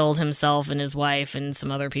and killed himself and his wife and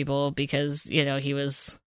some other people because, you know, he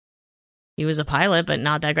was a pilot, but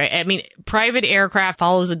not that great. I mean, private aircraft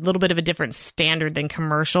follows a little bit of a different standard than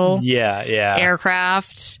commercial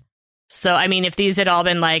aircraft. So, I mean, if these had all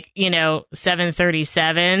been like, you know,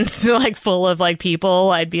 737s, like full of like people,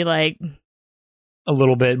 I'd be like a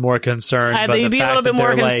little bit more concerned. I'd be a little bit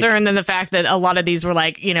more concerned than the fact that a lot of these were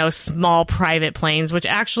like, you know, small private planes, which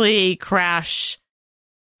actually crash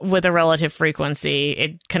with a relative frequency.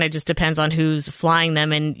 It kind of just depends on who's flying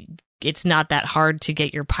them, and it's not that hard to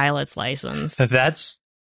get your pilot's license.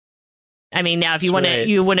 I mean, now if you want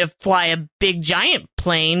to fly a big giant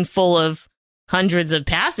plane full of hundreds of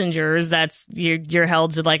passengers, that's you're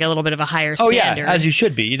held to like a little bit of a higher standard. Yeah, as you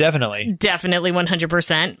should be, definitely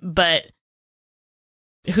 100%. But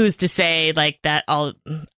who's to say like that?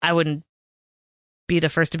 I wouldn't be the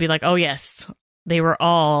first to be like, oh yes, they were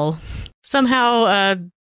all somehow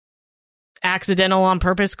accidental on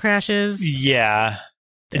purpose crashes. Yeah.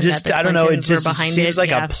 It just, I don't know, it just seems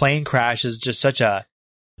like a plane crash is just such a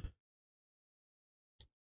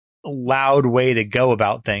loud way to go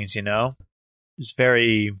about things, you know? It's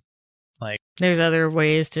very, like... There's other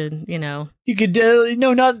ways to, you know... You could,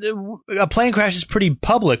 a plane crash is pretty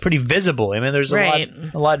public, pretty visible. I mean, there's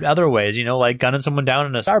a lot of other ways, you know, like gunning someone down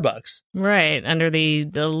in a Starbucks. Right, under the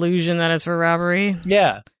illusion that it's for robbery.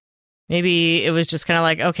 Yeah. Maybe it was just kind of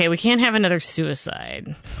like, okay, we can't have another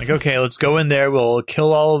suicide. Like, okay, let's go in there. We'll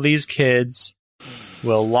kill all of these kids.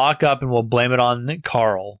 We'll lock up and we'll blame it on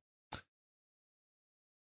Carl.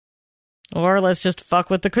 Or let's just fuck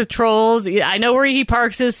with the controls. I know where he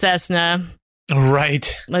parks his Cessna.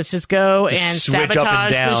 Right. Let's just go and switch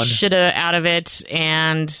sabotage the shit out of it.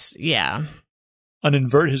 And yeah.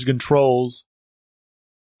 Uninvert his controls.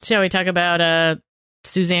 Shall we talk about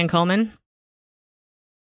Suzanne Coleman?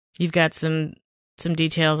 You've got some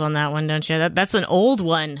details on that one, don't you? That's an old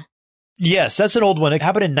one. Yes, that's an old one. It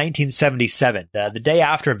happened in 1977, the day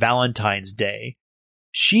after Valentine's Day.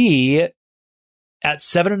 She, at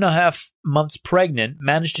 7.5 months pregnant,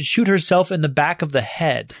 managed to shoot herself in the back of the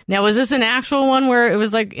head. Now, was this an actual one where it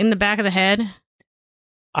was like in the back of the head?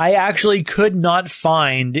 I actually could not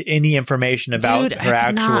find any information about her I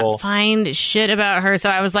could not find shit about her. So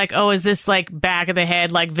I was like, oh, is this like back of the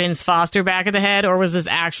head, like Vince Foster back of the head? Or was this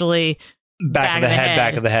actually back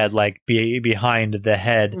of the head, like behind the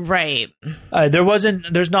head? Right.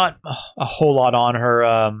 There's not a whole lot on her.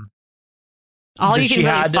 All you can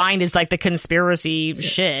really find is like the conspiracy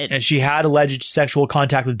shit. And she had alleged sexual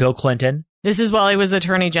contact with Bill Clinton. This is while he was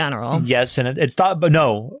Attorney General. Yes, and it's thought, but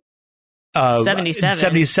no. 77.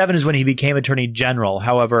 77 is when he became Attorney General.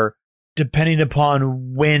 However, depending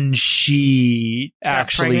upon when she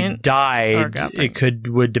actually died, it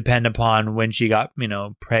would depend upon when she got,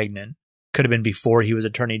 pregnant. Could have been before he was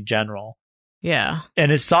Attorney General. Yeah.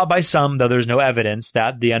 And it's thought by some, though there's no evidence,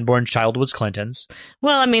 that the unborn child was Clinton's.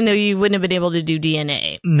 Well, I mean, though you wouldn't have been able to do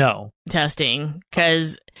DNA testing,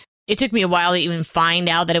 because it took me a while to even find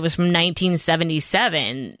out that it was from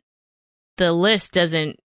 1977. The list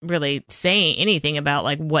doesn't really say anything about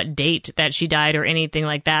like what date that she died or anything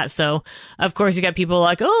like that. So of course you got people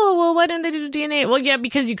like, oh, well, why didn't they do DNA? Well, yeah,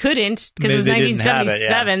 because you couldn't, because it was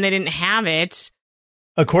 1977. They didn't have it.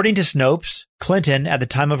 According to Snopes, Clinton, at the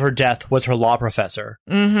time of her death, was her law professor.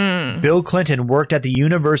 Mm-hmm. Bill Clinton worked at the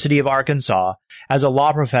University of Arkansas as a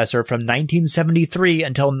law professor from 1973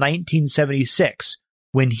 until 1976,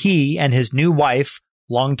 when he and his new wife,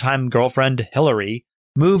 longtime girlfriend Hillary,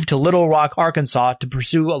 moved to Little Rock, Arkansas to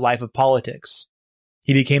pursue a life of politics.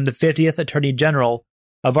 He became the 50th Attorney General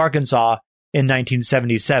of Arkansas in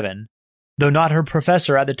 1977. Though not her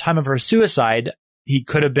professor at the time of her suicide, he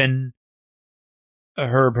could have been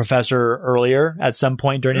her professor earlier at some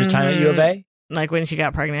point during his time at U of A. Like when she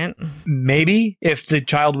got pregnant? Maybe, if the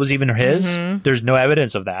child was even his. There's no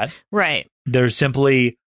evidence of that. Right. There's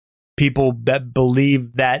simply people that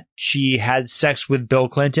believe that she had sex with Bill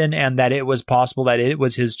Clinton and that it was possible that it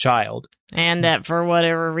was his child. And that for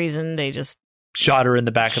whatever reason, they just shot her in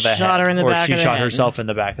the back of the head. Shot her in the back of the head. Or she shot herself in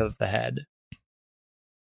the back of the head.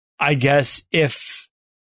 I guess if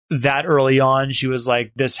that early on she was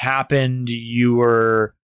like, this happened, you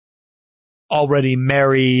were already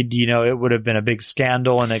married, it would have been a big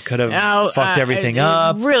scandal and it could have fucked everything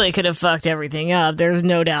up. It really could have fucked everything up. There's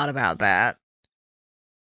no doubt about that.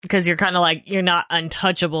 Because you're kind of like, you're not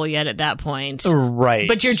untouchable yet at that point. Right.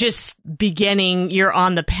 But you're just you're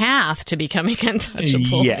on the path to becoming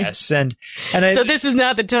untouchable. Yes. And so this is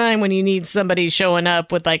not the time when you need somebody showing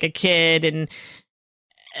up with like a kid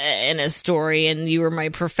and a story and you were my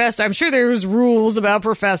professor. I'm sure there's rules about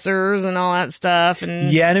professors and all that stuff.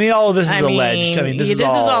 And yeah, and I mean, all of this is alleged. I mean, this is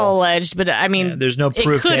all alleged, but I mean, there's no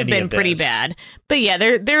proof. It could have been pretty bad. But yeah,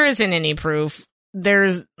 there isn't any proof.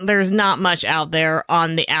 There's not much out there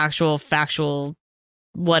on the actual factual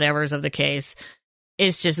whatevers of the case.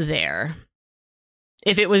 It's just there.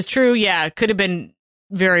 If it was true, yeah, it could have been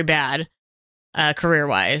very bad,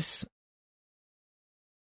 career-wise.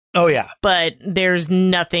 Oh, yeah. But there's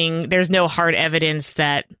no hard evidence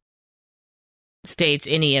that states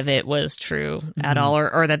any of it was true at all,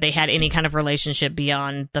 or that they had any kind of relationship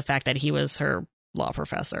beyond the fact that he was her law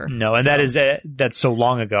professor. No, and that's so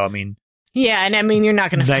long ago. I mean, yeah, and I mean, you're not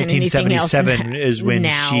going to find anything else 1977 is when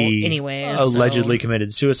she allegedly so.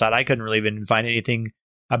 committed suicide. I couldn't really even find anything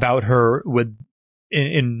about her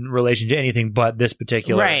in relation to anything but this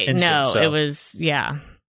particular instance. No, so. It was, yeah.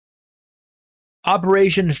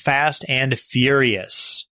 Operation Fast and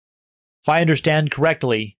Furious. If I understand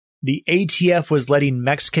correctly, the ATF was letting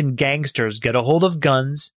Mexican gangsters get a hold of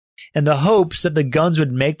guns in the hopes that the guns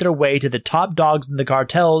would make their way to the top dogs in the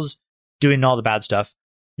cartels doing all the bad stuff.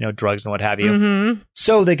 Drugs and what have you,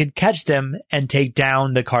 so they could catch them and take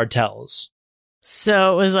down the cartels.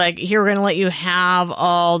 So it was like, here, we're going to let you have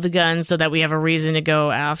all the guns so that we have a reason to go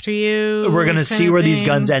after you. We're going to see where these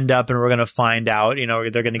guns end up, and we're going to find out,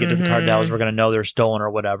 they're going to get to the cartels, we're going to know they're stolen or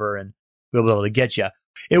whatever, and we'll be able to get you.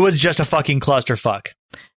 It was just a fucking clusterfuck.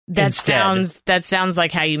 That sounds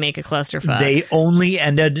like how you make a clusterfuck. They only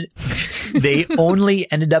ended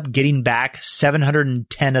up getting back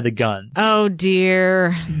 710 of the guns. Oh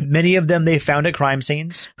dear. Many of them they found at crime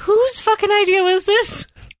scenes. Whose fucking idea was this?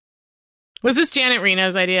 Was this Janet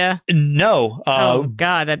Reno's idea? No. Oh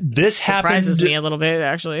God, this surprises me a little bit,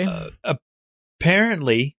 actually.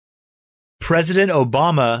 Apparently, President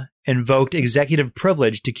Obama invoked executive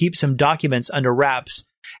privilege to keep some documents under wraps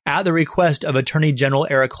at the request of Attorney General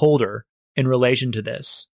Eric Holder in relation to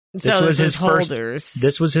this. This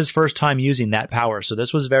was his first time using that power, so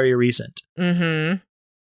this was very recent. It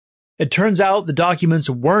turns out the documents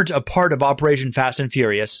weren't a part of Operation Fast and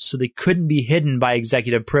Furious, so they couldn't be hidden by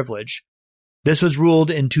executive privilege. This was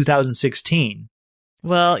ruled in 2016.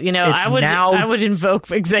 Well, I would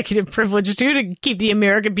invoke executive privilege too to keep the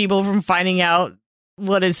American people from finding out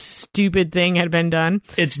what a stupid thing had been done.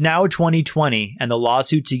 It's now 2020, and the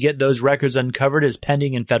lawsuit to get those records uncovered is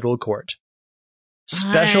pending in federal court.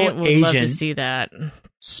 Love to see that.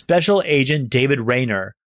 Special Agent David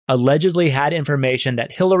Rayner allegedly had information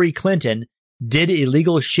that Hillary Clinton did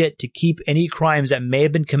illegal shit to keep any crimes that may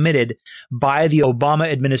have been committed by the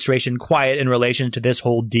Obama administration quiet in relation to this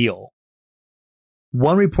whole deal.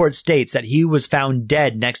 One report states that he was found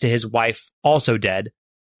dead next to his wife, also dead.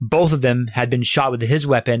 Both of them had been shot with his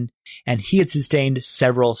weapon, and he had sustained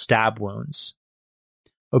several stab wounds.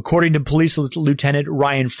 According to Police Lieutenant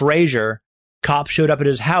Ryan Frazier, cops showed up at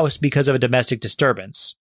his house because of a domestic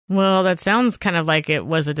disturbance. Well, that sounds kind of like it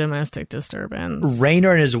was a domestic disturbance.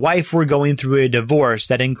 Rayner and his wife were going through a divorce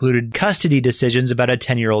that included custody decisions about a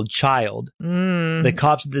 10-year-old child. The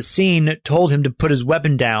cops at the scene told him to put his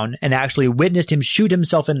weapon down and actually witnessed him shoot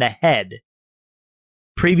himself in the head.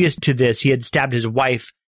 Previous to this, he had stabbed his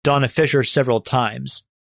wife, Donna Fisher, several times.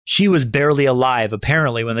 She was barely alive,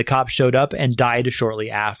 apparently, when the cops showed up and died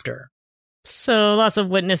shortly after. So lots of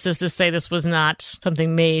witnesses to say this was not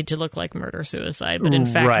something made to look like murder-suicide, but in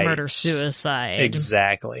fact murder-suicide.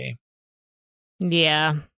 Exactly.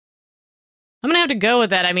 Yeah. I'm going to have to go with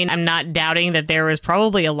that. I mean, I'm not doubting that there was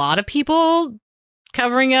probably a lot of people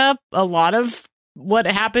covering up a lot of what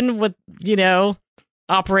happened with,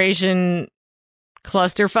 Operation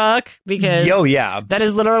Clusterfuck, because that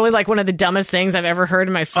is literally like one of the dumbest things I've ever heard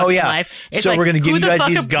in my fucking life. It's so we're going to give you guys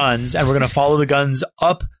these guns, and we're going to follow the guns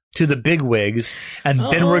up to the bigwigs, and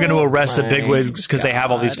then we're going to arrest the bigwigs because they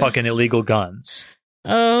have all these fucking illegal guns.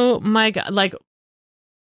 Oh my God. Like,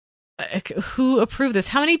 who approved this?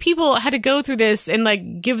 How many people had to go through this and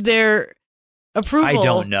like give their approval? I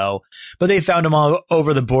don't know, but they found them all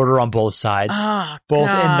over the border on both sides, both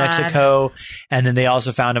in Mexico, and then they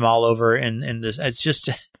also found them all over in this. It's just,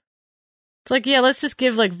 it's like, yeah, let's just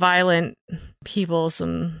give like violent people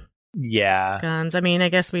some guns. I mean, I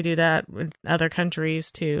guess we do that with other countries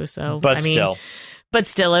too. So, but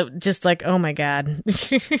still, it just like, oh my God,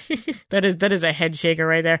 that is a head shaker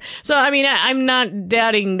right there. So, I mean, I'm not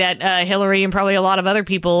doubting that Hillary and probably a lot of other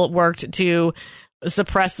people worked to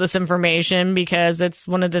suppress this information, because it's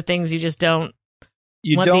one of the things you just don't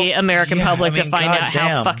want the American public to find out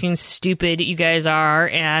how fucking stupid you guys are,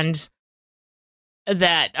 and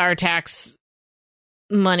that our tax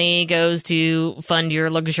money goes to fund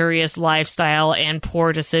your luxurious lifestyle and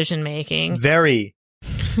poor decision making. Very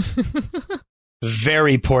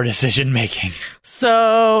very poor decision making.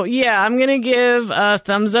 So yeah, I'm gonna give a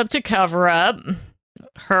thumbs up to Cover Up,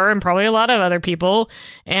 her and probably a lot of other people,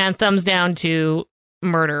 and thumbs down to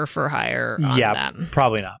Murder for Hire on that.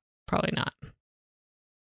 Probably not. Probably not.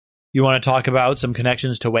 You want to talk about some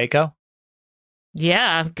connections to Waco?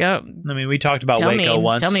 Yeah, go. I mean, we talked about Waco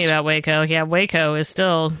once. Tell me about Waco. Yeah, Waco is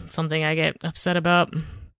still something I get upset about.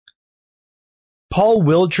 Paul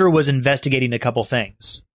Wilcher was investigating a couple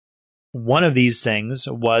things. One of these things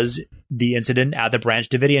was the incident at the Branch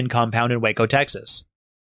Davidian compound in Waco, Texas.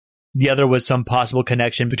 The other was some possible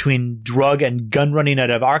connection between drug and gun running out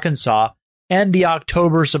of Arkansas and the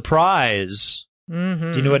October Surprise.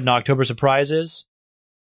 Mm-hmm. Do you know what an October Surprise is?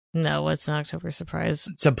 No, what's an October Surprise?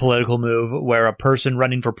 It's a political move where a person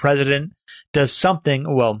running for president does something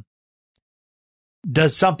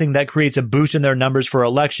that creates a boost in their numbers for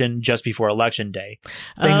election just before election day.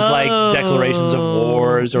 Things like declarations of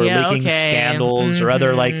wars or leaking scandals or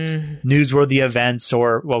other like newsworthy events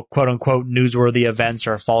or, well, quote unquote newsworthy events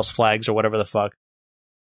or false flags or whatever the fuck.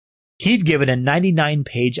 He'd given a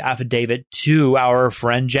 99-page affidavit to our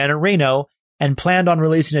friend Janet Reno and planned on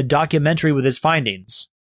releasing a documentary with his findings.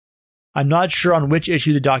 I'm not sure on which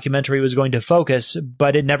issue the documentary was going to focus,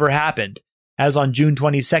 but it never happened, as on June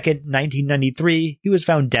 22nd, 1993, he was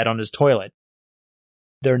found dead on his toilet.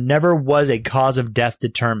 There never was a cause of death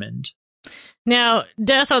determined. Now,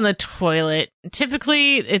 death on the toilet,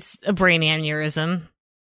 typically it's a brain aneurysm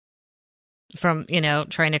from,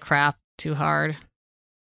 trying to crap too hard.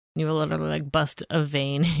 You will literally like bust a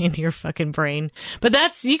vein into your fucking brain. But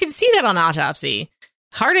you can see that on autopsy.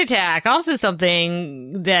 Heart attack, also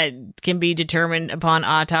something that can be determined upon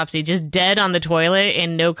autopsy. Just dead on the toilet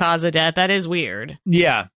and no cause of death. That is weird.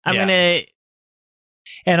 Yeah. And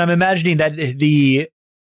I'm imagining that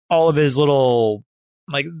all of his little,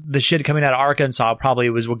 like, the shit coming out of Arkansas probably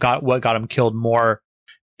was what got him killed more,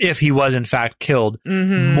 if he was in fact killed,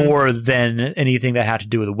 more than anything that had to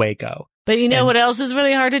do with Waco. But you know what else is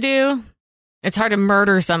really hard to do? It's hard to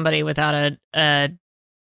murder somebody without a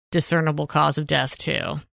discernible cause of death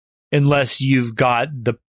too, unless you've got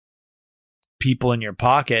the people in your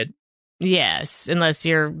pocket. Yes, unless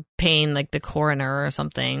you're paying like the coroner or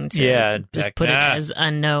something to just put it as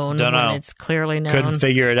unknown when it's clearly known. Couldn't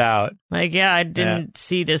figure it out. Like, I didn't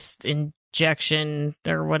see this injection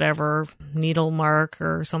or whatever, needle mark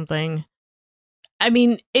or something. I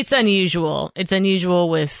mean, it's unusual. It's unusual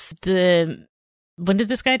with when did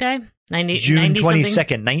this guy die? June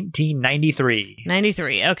 22nd, 1993.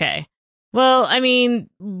 93, okay. Well, I mean,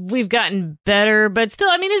 we've gotten better, but still,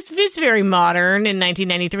 I mean, it's very modern in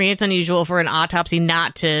 1993. It's unusual for an autopsy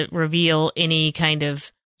not to reveal any kind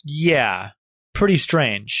of... Yeah, pretty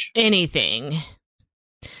strange. Anything.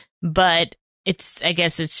 But I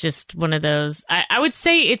guess it's just one of those... I would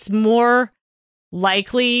say it's more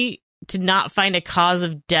likely to not find a cause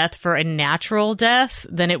of death for a natural death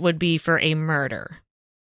than it would be for a murder.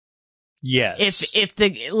 Yes. If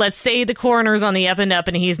let's say the coroner's on the up and up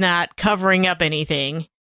and he's not covering up anything,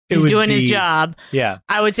 he's doing his job. Yeah.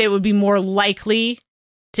 I would say it would be more likely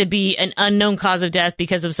to be an unknown cause of death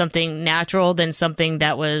because of something natural than something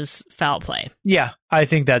that was foul play. Yeah, I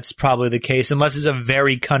think that's probably the case, unless it's a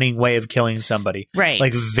very cunning way of killing somebody. Right.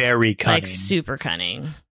 Like very cunning. Like super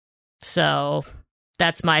cunning. So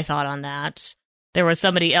that's my thought on that. There was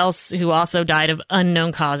somebody else who also died of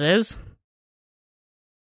unknown causes.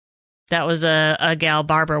 That was a gal,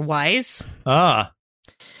 Barbara Wise. Ah.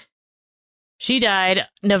 She died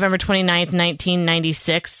November 29th,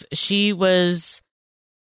 1996. She was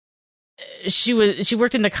she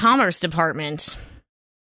worked in the Commerce Department.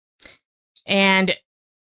 And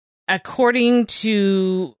according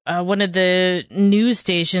to one of the news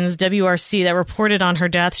stations, WRC, that reported on her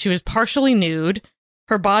death, she was partially nude.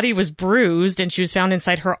 Her body was bruised, and she was found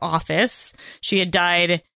inside her office. She had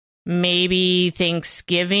died maybe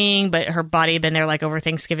Thanksgiving, but her body had been there like over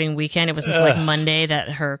Thanksgiving weekend. It wasn't until like Monday that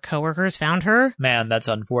her coworkers found her. Man, that's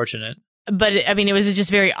unfortunate. But I mean, it was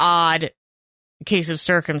just very odd case of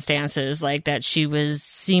circumstances, like that she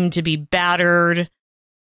seemed to be battered,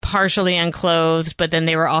 partially unclothed, but then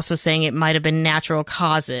they were also saying it might have been natural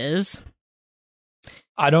causes.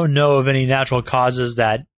 I don't know of any natural causes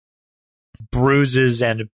that bruises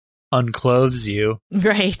and unclothes you.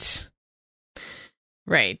 Right.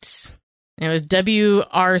 It was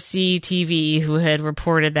WRC TV who had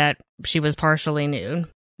reported that she was partially nude.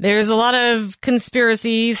 There's a lot of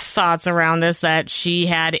conspiracy thoughts around this, that she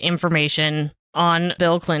had information on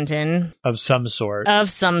Bill Clinton. Of some sort.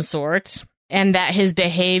 And that his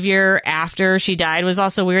behavior after she died was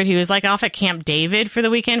also weird. He was like off at Camp David for the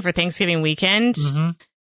weekend, for Thanksgiving weekend. Mm-hmm.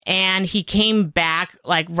 And he came back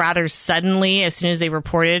like rather suddenly as soon as they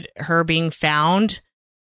reported her being found,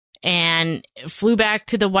 and flew back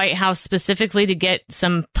to the White House specifically to get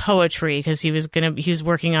some poetry, because he was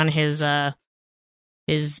working on his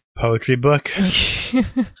poetry book.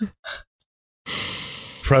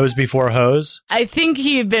 Pros before hoes. I think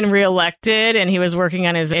he had been reelected, and he was working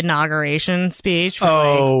on his inauguration speech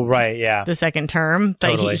for right, yeah, the second term.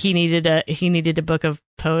 But totally. he needed a book of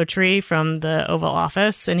poetry from the Oval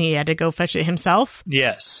Office, and he had to go fetch it himself.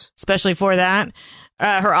 Yes, especially for that.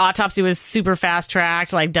 Her autopsy was super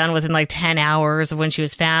fast-tracked, like done within like 10 hours of when she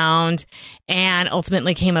was found, and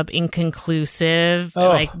ultimately came up inconclusive,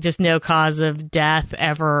 like just no cause of death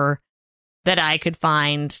ever that I could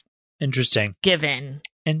find. Interesting. Given.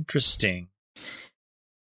 Interesting.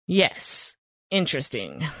 Yes.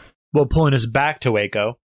 Interesting. Well, pulling us back to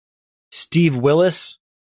Waco, Steve Willis,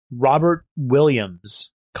 Robert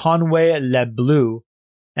Williams, Conway LeBleu,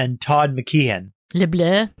 and Todd McKeon.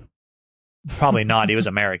 LeBleu? Probably not. He was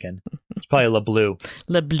American. It's probably LeBleu.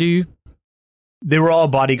 LeBleu. They were all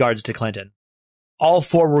bodyguards to Clinton. All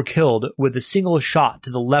four were killed with a single shot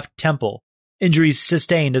to the left temple, injuries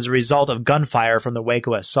sustained as a result of gunfire from the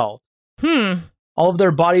Waco assault. All of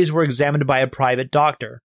their bodies were examined by a private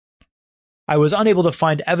doctor. I was unable to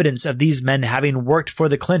find evidence of these men having worked for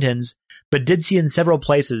the Clintons, but did see in several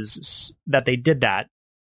places that they did that.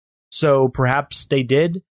 So perhaps they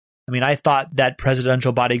did? I mean, I thought that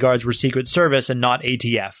presidential bodyguards were Secret Service and not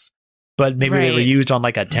ATF, but maybe they were used on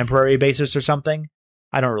like a temporary basis or something.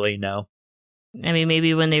 I don't really know. I mean,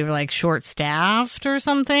 maybe when they were like short-staffed or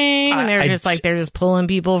something, and they're just pulling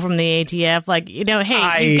people from the ATF. Like, you know,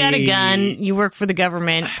 hey, you've got a gun, you work for the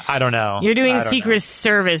government. I don't know. You're doing Secret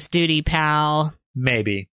Service duty, pal.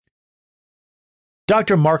 Maybe.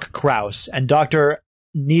 Dr. Mark Krause and Dr.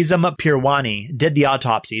 Nizam Pirwani did the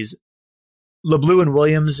autopsies. LeBleu and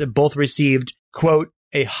Williams both received, quote,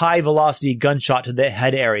 a high-velocity gunshot to the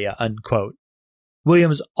head area, unquote.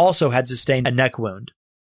 Williams also had sustained a neck wound,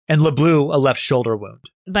 and LeBleu a left shoulder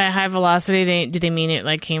wound. By high velocity, do they mean it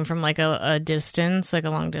like came from like a distance, like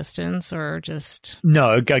a long distance, or just...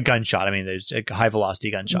 No, a gunshot. I mean, there's a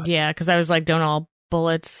high-velocity gunshot. Yeah, because I was like, don't all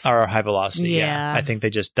bullets... Are high velocity, yeah. I think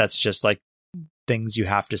that's just like things you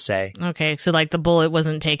have to say. Okay, so like the bullet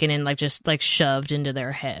wasn't taken in, like just like shoved into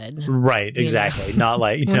their head. Right, exactly. Not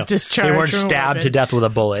like, they weren't stabbed to death with a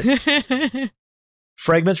bullet.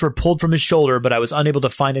 Fragments were pulled from his shoulder, but I was unable to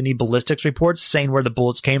find any ballistics reports saying where the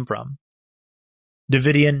bullets came from.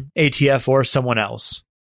 Davidian, ATF, or someone else.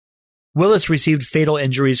 Willis received fatal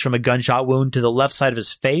injuries from a gunshot wound to the left side of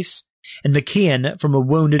his face, and McKeon from a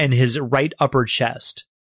wound in his right upper chest.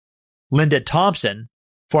 Linda Thompson,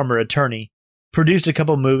 former attorney, produced a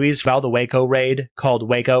couple movies about the Waco raid called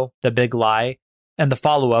Waco, The Big Lie, and the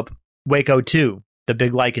follow-up, Waco 2, The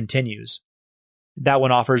Big Lie Continues. That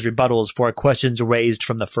one offers rebuttals for questions raised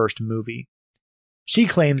from the first movie. She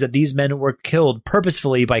claims that these men were killed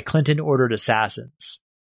purposefully by Clinton-ordered assassins.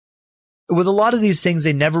 With a lot of these things,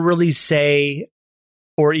 they never really say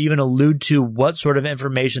or even allude to what sort of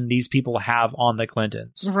information these people have on the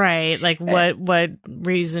Clintons. Right, like what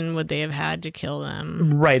reason would they have had to kill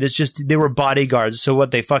them? Right, it's just they were bodyguards, so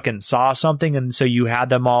what, they fucking saw something, and so you had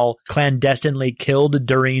them all clandestinely killed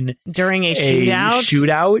during a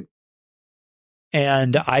shootout?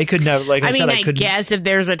 And I could never, like I said, I couldn't... guess if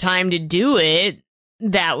there's a time to do it,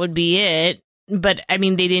 that would be it. But, I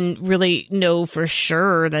mean, they didn't really know for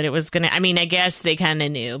sure that it was going to... I mean, I guess they kind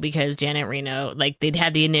of knew because Janet Reno, like, they'd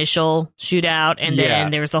had the initial shootout, and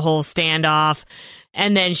then there was the whole standoff,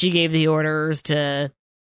 and then she gave the orders to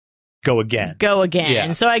go again.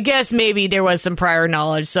 Yeah. So I guess maybe there was some prior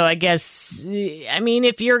knowledge. So I guess, I mean,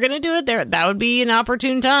 if you're going to do it there, that would be an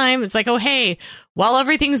opportune time. It's like, oh, hey, while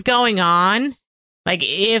everything's going on, like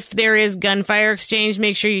if there is gunfire exchange,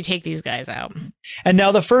 make sure you take these guys out. And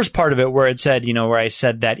now the first part of it where it said, where I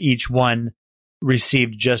said that each one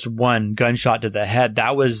received just one gunshot to the head,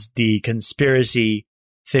 that was the conspiracy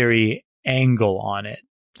theory angle on it.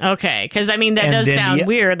 Okay, because I mean that does sound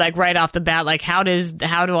weird. Like right off the bat, like how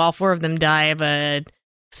do all four of them die of a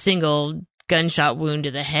single gunshot wound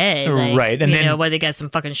to the head? Like, right, and then why they got some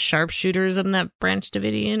fucking sharpshooters on that Branch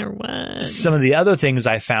Davidian or what? Some of the other things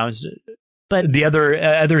I found, but the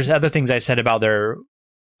other things I said about their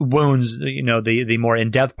wounds, the more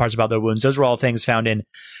in-depth parts about their wounds, those were all things found in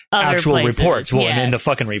other actual places. reports. Well, yes. in the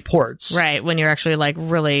fucking reports. Right, when you're actually like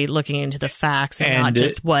really looking into the facts and not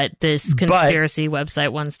just what this conspiracy website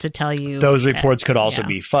wants to tell you. Those reports could also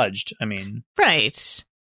be fudged. I mean... Right.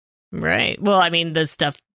 Well, I mean, the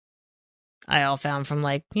stuff I all found from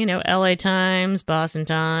like, LA Times, Boston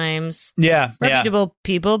Times. Yeah. Reputable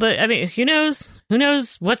people. But I mean, who knows? Who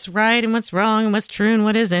knows what's right and what's wrong and what's true and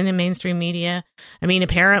what isn't in mainstream media? I mean,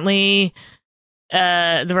 apparently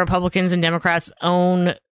the Republicans and Democrats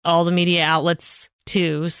own all the media outlets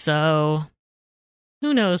too. So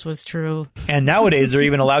who knows what's true? And nowadays they're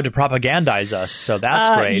even allowed to propagandize us. So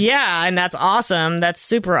that's great. Yeah. And that's awesome. That's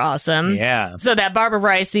super awesome. Yeah. So that Barbara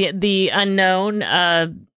Bryce, the unknown,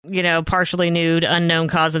 partially nude, unknown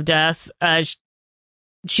cause of death.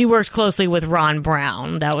 She worked closely with Ron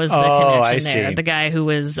Brown. That was the connection there. See. The guy who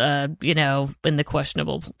was, in the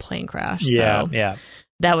questionable plane crash. Yeah, so yeah.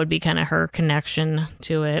 That would be kind of her connection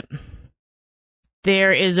to it.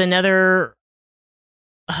 There is another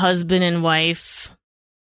husband and wife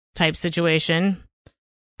type situation.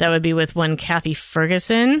 That would be with one Kathy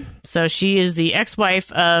Ferguson. So she is the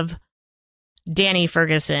ex-wife of Danny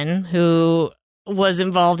Ferguson, who was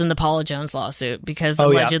involved in the Paula Jones lawsuit because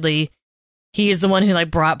allegedly he is the one who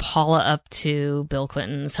like brought Paula up to Bill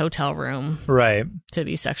Clinton's hotel room, right, to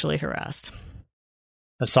be sexually harassed.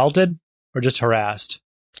 Assaulted or just harassed?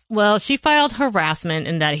 Well, she filed harassment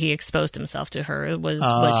in that he exposed himself to her. It was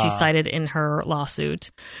what she cited in her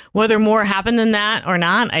lawsuit. Whether more happened than that or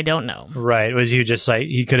not, I don't know. Right. Was you just like,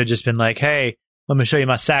 he could have just been like, hey, let me show you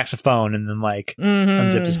my saxophone, and then like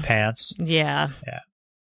unzipped his pants. Yeah. Yeah.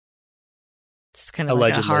 It's kind of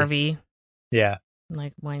like a Harvey. Yeah.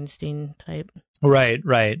 Like Weinstein type. Right.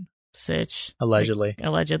 Sitch. Allegedly. Like,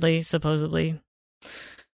 allegedly, supposedly.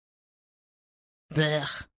 Ugh.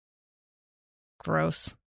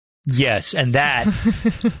 Gross. Yes, and that,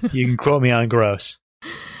 you can quote me on gross.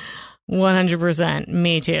 100%.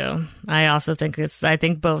 Me too. I also think I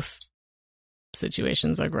think both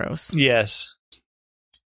situations are gross. Yes.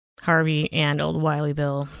 Harvey and old Wiley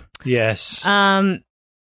Bill. Yes.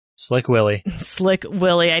 Slick Willie. Slick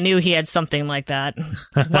Willie. I knew he had something like that.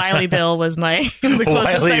 Wiley Bill was the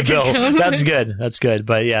closest Wiley Bill. That's good. That's good.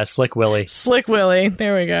 But yeah, Slick Willie. Slick Willie.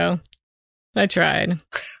 There we go. I tried.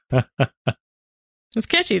 It's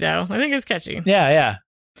catchy, though. I think it's catchy. Yeah.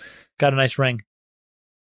 Got a nice ring.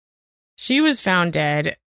 She was found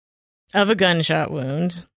dead of a gunshot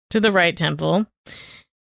wound to the right temple.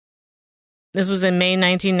 This was in May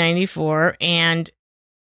 1994, and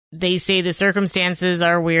they say the circumstances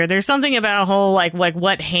are weird. There's something about a whole, like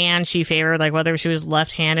what hand she favored, like whether she was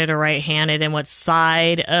left-handed or right-handed, and what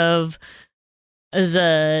side of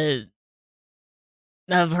her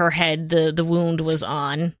head the wound was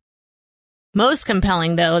on. Most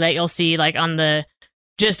compelling, though, that you'll see like on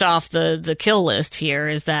just off the kill list here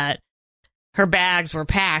is that her bags were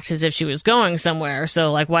packed as if she was going somewhere.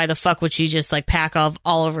 So like, why the fuck would she just like pack off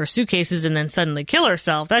all of her suitcases and then suddenly kill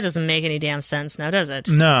herself? That doesn't make any damn sense now, does it?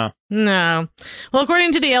 No. Well,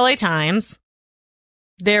 according to the LA Times,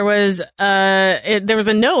 there was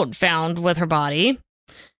a note found with her body,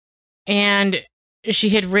 and she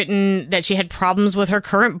had written that she had problems with her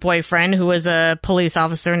current boyfriend, who was a police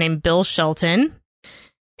officer named Bill Shelton.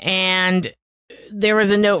 And there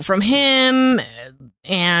was a note from him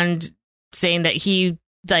and saying that he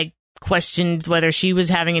like questioned whether she was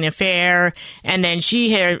having an affair. And then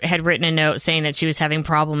she had written a note saying that she was having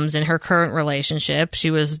problems in her current relationship.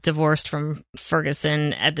 She was divorced from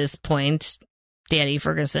Ferguson at this point, Danny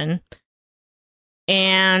Ferguson.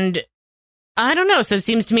 And I don't know. So it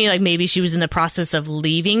seems to me like maybe she was in the process of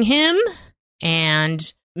leaving him,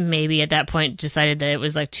 and maybe at that point decided that it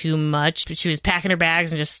was like too much. But she was packing her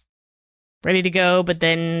bags and just ready to go. But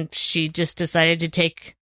then she just decided to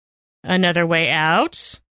take another way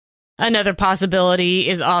out. Another possibility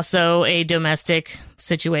is also a domestic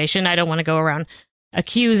situation. I don't want to go around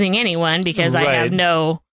accusing anyone because I have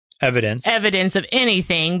no evidence of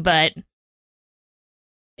anything, but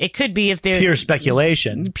it could be if there's pure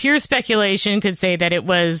speculation. Pure speculation could say that it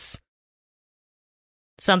was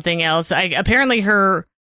something else. Apparently her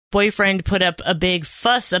boyfriend put up a big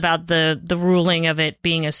fuss about the ruling of it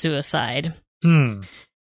being a suicide. And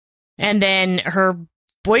then her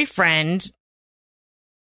boyfriend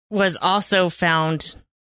was also found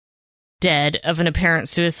dead of an apparent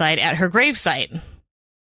suicide at her gravesite.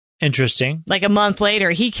 Interesting. Like a month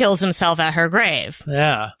later, he kills himself at her grave.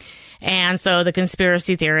 Yeah. And so the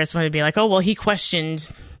conspiracy theorists wanted to be like, oh, well, he questioned,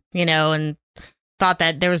 and thought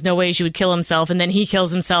that there was no way she would kill himself. And then he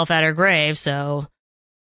kills himself at her grave. So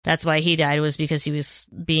that's why he died, was because he was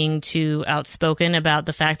being too outspoken about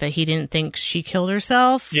the fact that he didn't think she killed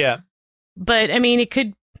herself. Yeah. But, I mean,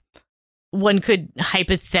 one could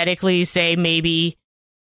hypothetically say maybe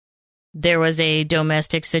there was a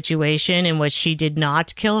domestic situation in which she did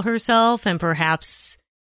not kill herself, and perhaps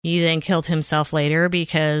he then killed himself later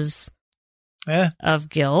because of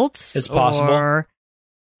guilt. It's possible.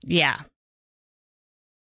 Yeah.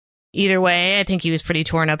 Either way, I think he was pretty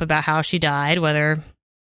torn up about how she died,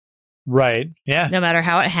 Right, yeah. No matter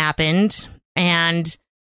how it happened. And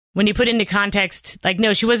when you put into context,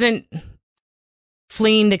 no, she wasn't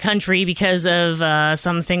fleeing the country because of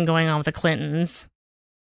something going on with the Clintons.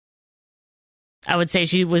 I would say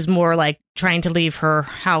she was more trying to leave her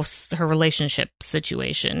house, her relationship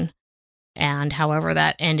situation. And however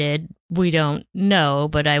that ended, we don't know,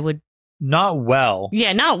 but I would... Not well.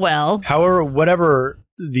 Yeah, not well. However, whatever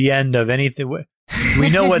the end of anything... We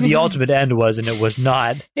know what the ultimate end was, and it was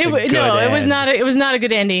not it was not a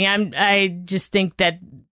good ending. I just think that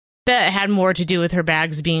had more to do with her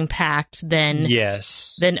bags being packed than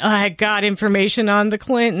I got information on the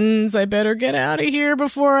Clintons. I better get out of here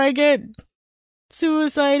before I get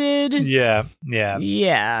suicided.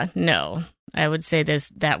 Yeah. No, I would say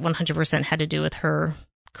that 100% had to do with her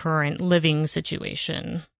current living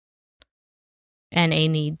situation and a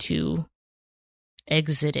need to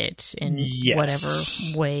exit it in whatever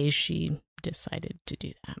way she decided to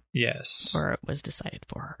do that. Yes. Or it was decided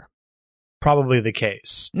for her. Probably the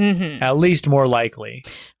case. Mm-hmm. At least more likely.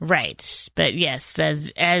 Right. But yes,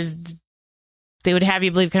 as they would have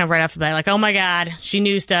you believe kind of right off the bat, oh my God, she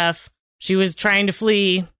knew stuff. She was trying to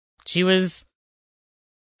flee. She was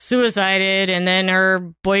suicided, and then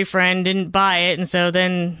her boyfriend didn't buy it, and so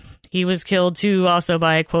then he was killed too, also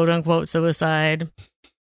by quote-unquote suicide.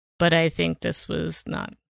 But I think this was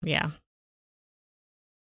not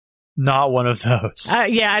one of those.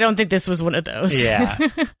 I don't think this was one of those. Yeah.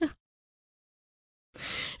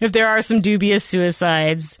 If there are some dubious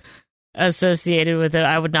suicides associated with it,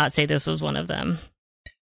 I would not say this was one of them.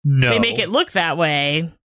 No. They make it look that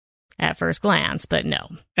way at first glance, but no.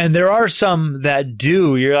 And there are some that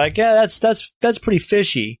do. You're like, yeah, that's pretty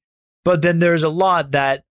fishy. But then there's a lot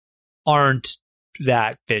that aren't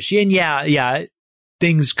that fishy. And yeah,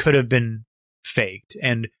 things could have been faked,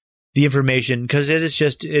 and the information, because it is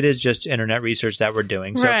just internet research that we're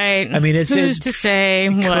doing. So, right. I mean, who's to say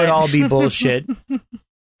it what? Could all be bullshit,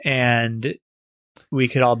 and we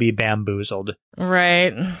could all be bamboozled.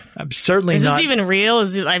 Right. I'm certainly is not. Is this even real?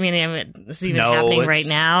 Is it even happening right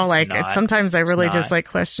now? Sometimes I really just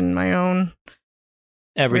question my own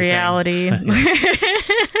everything. Reality.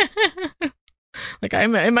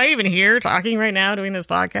 Am I even here talking right now doing this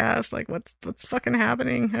podcast? What's fucking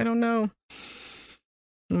happening? I don't know.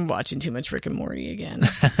 I'm watching too much Rick and Morty again.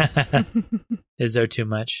 Is there too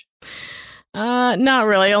much? Not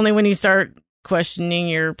really. Only when you start questioning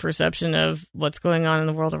your perception of what's going on in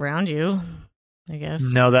the world around you, I guess.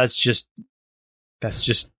 No, that's just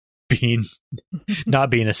being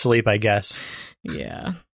not being asleep, I guess.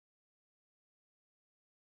 Yeah.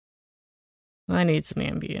 I need some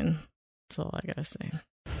Ambien. That's all I gotta say.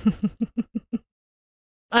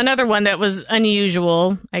 Another one that was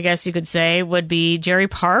unusual, I guess you could say, would be Jerry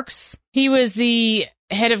Parks. He was the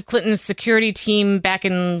head of Clinton's security team back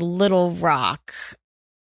in Little Rock.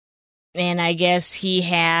 And I guess he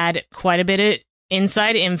had quite a bit of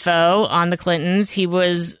inside info on the Clintons. He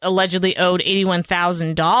was allegedly owed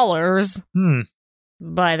 $81,000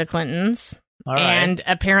 by the Clintons. All right. And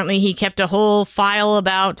apparently he kept a whole file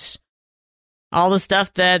about all the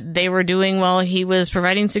stuff that they were doing while he was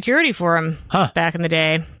providing security for him back in the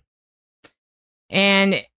day.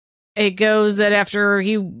 And it goes that after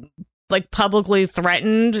he publicly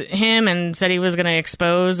threatened him and said he was going to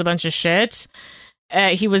expose a bunch of shit,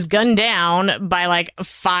 he was gunned down by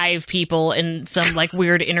 5 people in some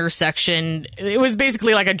weird intersection. It was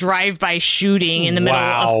basically a drive-by shooting in the middle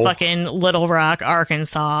of fucking Little Rock,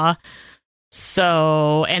 Arkansas.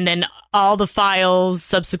 So, and then all the files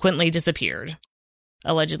subsequently disappeared.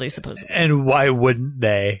 Allegedly, supposedly. And why wouldn't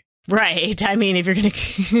they? Right. I mean, if you're going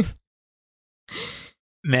to...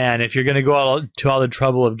 Man, if you're going to go to all the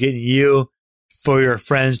trouble of getting you for your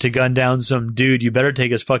friends to gun down some dude, you better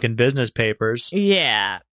take his fucking business papers.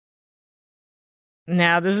 Yeah.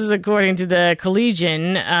 Now, this is according to the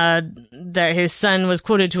Collegian, that his son was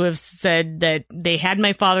quoted to have said that they had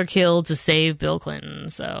my father killed to save Bill Clinton.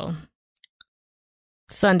 So,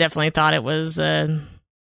 son definitely thought it was it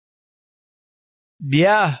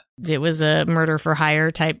was a murder for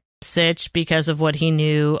hire type sitch because of what he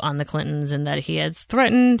knew on the Clintons and that he had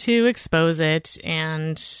threatened to expose it.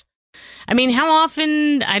 And I mean, how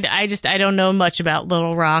often? I don't know much about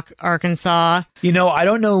Little Rock, Arkansas. You know, I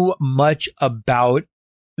don't know much about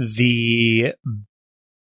the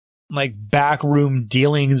backroom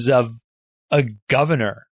dealings of a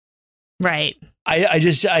governor. Right.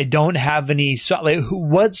 I don't have any,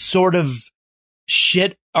 what sort of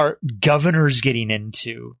shit are governors getting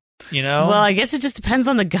into? You know? Well, I guess it just depends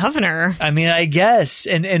on the governor. I mean, I guess.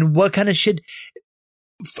 And what kind of shit?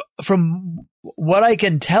 From what I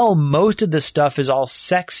can tell, most of the stuff is all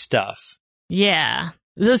sex stuff. Yeah.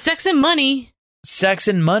 The sex and money. Sex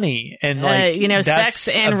and money. And,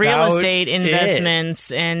 sex and real estate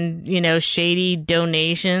investments and, shady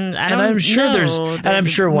donations. I'm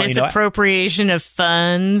sure misappropriation of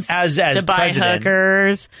funds as to buy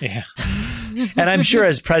hookers. Yeah. And I'm sure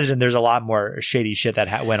as president, there's a lot more shady shit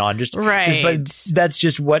that went on. But that's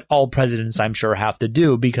just what all presidents, I'm sure, have to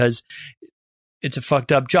do because it's a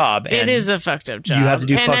fucked up job. It is a fucked up job. You have to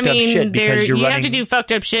do fucked up shit because you have to do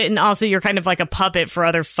fucked up shit, and also you're kind of like a puppet for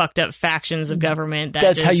other fucked up factions of government.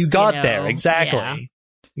 That's how you got there. Exactly. Yeah.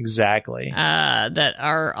 Exactly. That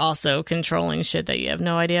are also controlling shit that you have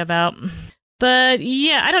no idea about. But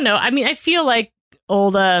yeah, I don't know. I mean, I feel like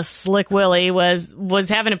old Slick Willie was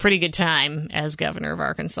having a pretty good time as governor of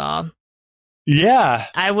Arkansas. Yeah.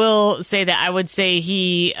 I will say that. I would say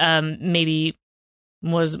he maybe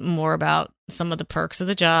was more about some of the perks of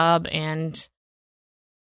the job and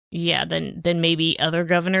than maybe other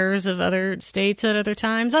governors of other states at other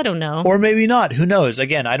times. I don't know. Or maybe not. Who knows?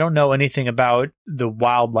 Again, I don't know anything about the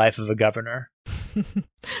wildlife of a governor.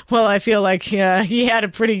 Well, I feel like he had a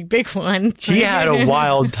pretty big one. He had a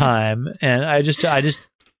wild time, and I just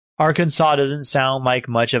Arkansas doesn't sound like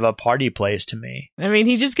much of a party place to me. I mean,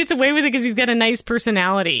 he just gets away with it because he's got a nice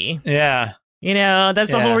personality. Yeah.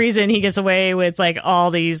 That's the whole reason he gets away with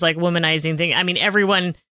all these womanizing things. I mean,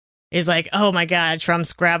 everyone is like, oh my God,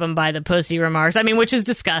 Trump's grab him by the pussy remarks. I mean, which is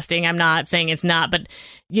disgusting. I'm not saying it's not, but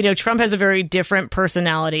Trump has a very different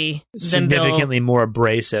personality than Bill. Significantly more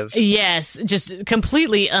abrasive. Yes, just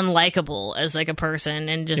completely unlikable as a person,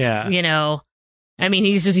 and just I mean,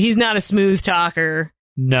 he's not a smooth talker.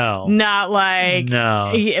 No. Not like...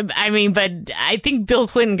 No. I mean, but I think Bill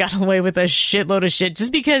Clinton got away with a shitload of shit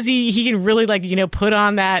just because he can really, put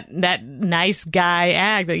on that nice guy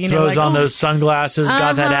act. That, throws on those sunglasses,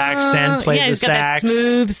 got that accent, plays the sax. Got that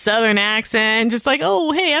smooth southern accent, just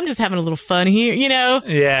oh, hey, I'm just having a little fun here,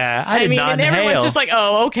 Yeah, I mean, and everyone's just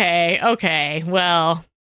oh, okay, well,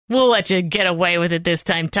 we'll let you get away with it this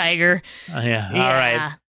time, Tiger. Yeah, all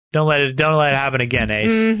right. Don't let it happen again,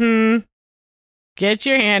 Ace. Mm-hmm. Get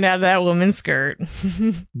your hand out of that woman's skirt.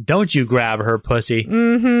 Don't you grab her pussy.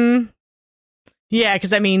 Mm-hmm. Yeah,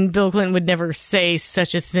 because, I mean, Bill Clinton would never say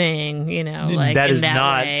such a thing, that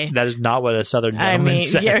is not what a Southern gentleman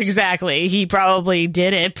says. Yeah, exactly. He probably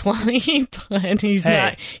did it plenty, but he's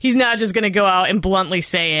not just going to go out and bluntly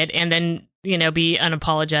say it and then, be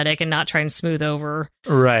unapologetic and not try and smooth over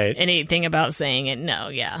anything about saying it. No,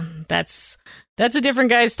 yeah. That's a different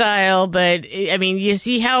guy's style, but, I mean, you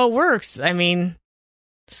see how it works. I mean,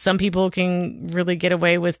 some people can really get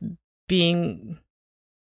away with being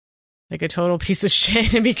a total piece of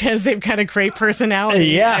shit because they've got a great personality.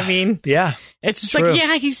 Yeah. I mean, yeah, it's just true.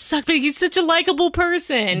 He sucked, but he's such a likable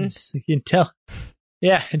person. You can tell.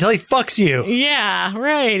 Yeah, until he fucks you. Yeah,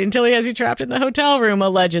 right. Until he has you trapped in the hotel room,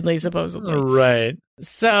 allegedly, supposedly. Right.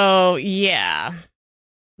 So, yeah.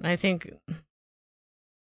 I think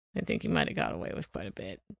he might have got away with quite a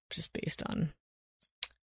bit, just based on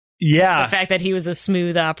the fact that he was a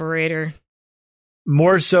smooth operator.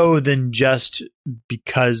 More so than just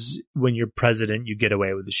because when you're president, you get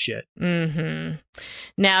away with the shit. Mm-hmm.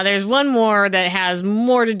 Now, there's one more that has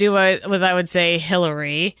more to do with I would say,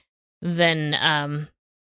 Hillary than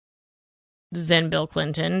Bill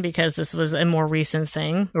Clinton, because this was a more recent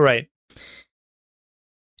thing. Right.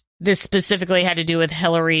 This specifically had to do with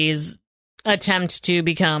Hillary's attempt to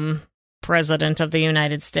become president of the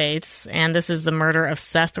United States, and this is the murder of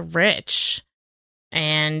Seth Rich.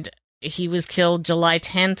 And he was killed July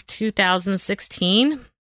 10th, 2016.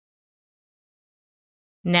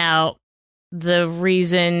 Now, the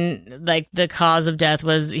reason, like, the cause of death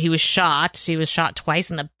was he was shot. He was shot twice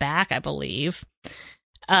in the back, I believe,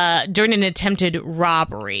 during an attempted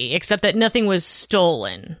robbery, except that nothing was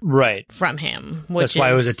stolen from him. That's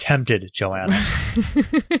why it was attempted, Joanna.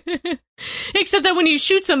 Except that when you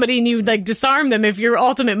shoot somebody and you, like, disarm them, if your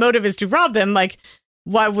ultimate motive is to rob them, like,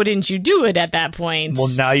 why wouldn't you do it at that point? Well,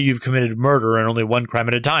 now you've committed murder and only one crime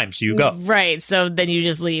at a time, so you go. Right, so then you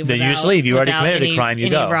just leave. Then you just leave. You already committed a crime, you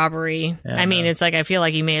go. Robbery. Yeah, I mean, it's like, I feel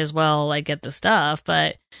like you may as well, like, get the stuff,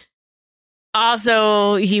 but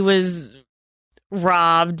also he was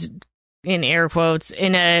robbed, in air quotes,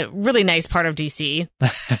 in a really nice part of DC,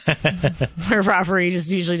 where robbery just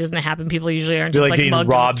usually doesn't happen. People usually aren't just, like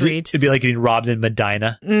mugged on the street. It'd be like getting robbed in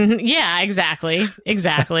Medina. Yeah, exactly.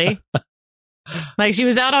 Like, she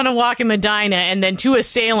was out on a walk in Medina, and then two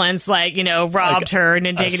assailants, like, you know, robbed her and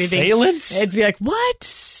didn't take anything. Assailants? It'd be like,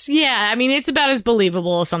 what? Yeah, I mean, it's about as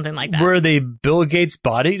believable as something like that. Were they Bill Gates'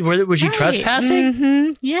 body? Was she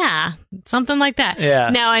trespassing? Yeah, something like that.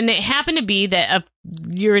 Yeah. Now, and it happened to be that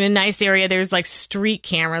you're in a nice area. There's, like, street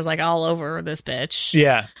cameras, like, all over this bitch.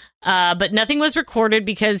 Yeah. But nothing was recorded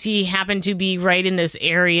because he happened to be right in this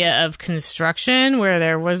area of construction where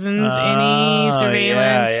there wasn't any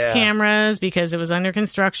surveillance cameras because it was under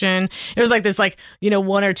construction. It was like this, like, you know,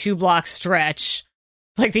 1 or 2 block stretch,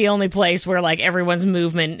 like the only place where, like, everyone's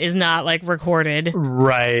movement is not, like, recorded.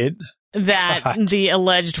 Right. That the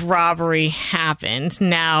alleged robbery happened.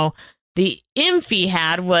 Now, the inf he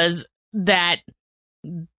had was that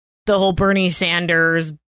the whole Bernie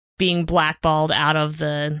Sanders being blackballed out of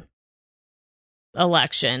the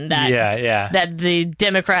election, that the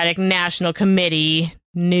Democratic National Committee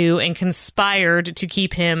knew and conspired to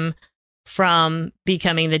keep him from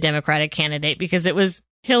becoming the Democratic candidate because it was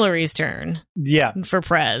Hillary's turn for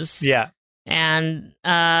prez. And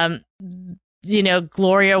you know,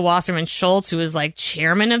 Gloria Wasserman Schultz, who was, like,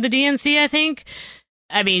 chairman of the DNC, I think,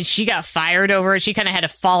 I mean, she got fired over it. She kind of had to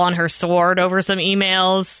fall on her sword over some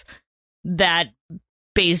emails that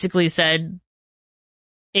basically said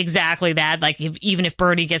exactly that. Like, even if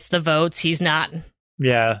Bernie gets the votes, he's not.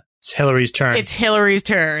 Yeah, it's Hillary's turn. It's Hillary's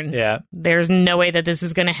turn. Yeah. There's no way that this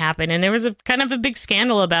is going to happen. And there was a kind of a big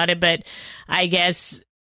scandal about it, but I guess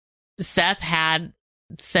Seth had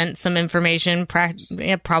sent some information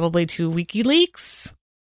probably to WikiLeaks.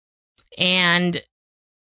 And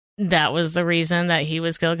that was the reason that he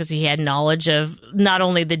was killed, because he had knowledge of not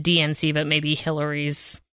only the DNC, but maybe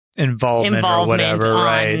Hillary's involvement or whatever, on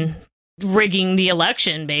right? Rigging the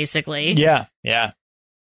election, basically. Yeah.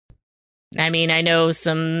 I mean, I know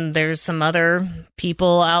there's some other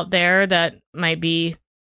people out there that might be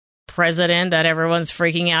president that everyone's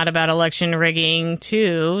freaking out about election rigging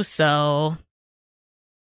too, so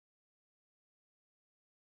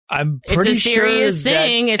I'm pretty sure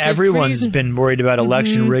thing. Everyone's been worried about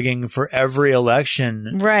election rigging for every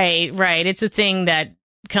election. Right. It's a thing that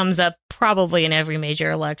comes up probably in every major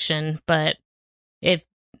election, but if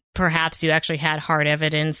perhaps you actually had hard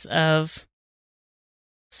evidence of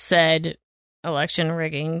said election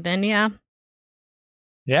rigging, then yeah.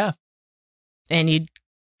 And you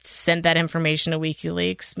sent that information to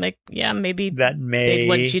WikiLeaks, maybe they'd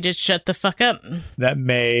want you to shut the fuck up. That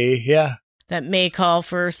may call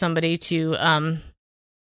for somebody to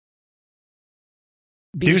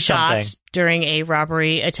be shot during a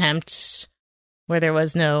robbery attempt where there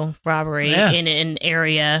was no robbery in an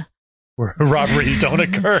area where robberies don't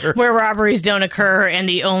occur. And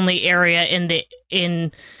the only area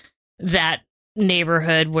in that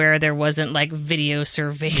neighborhood where there wasn't, like, video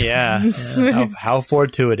surveillance. Yeah. How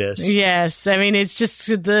fortuitous. Yes, I mean, it's just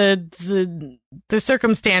the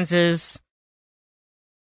circumstances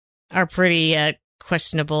are pretty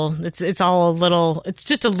questionable. It's all a little. It's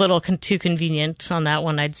just a little too convenient on that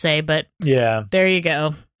one, I'd say. But there you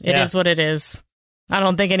go. It is what it is. I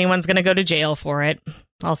don't think anyone's going to go to jail for it.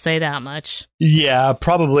 I'll say that much. Yeah,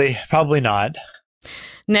 probably not.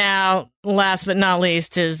 Now, last but not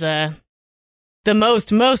least is the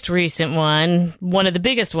most recent one of the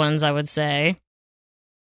biggest ones, I would say.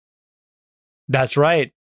 That's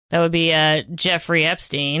right. That would be Jeffrey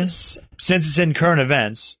Epstein. Since it's in current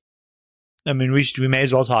events, I mean, we may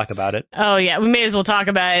as well talk about it. Oh, yeah, we may as well talk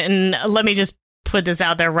about it. And let me just put this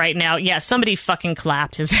out there right now. Yeah, somebody fucking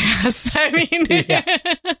clapped his ass. I mean,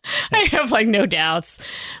 I have, like, no doubts.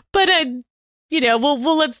 But,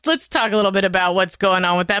 let's talk a little bit about what's going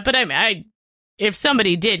on with that. But if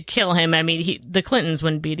somebody did kill him, I mean, the Clintons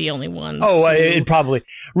wouldn't be the only ones. Oh, it probably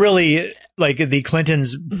really, like, the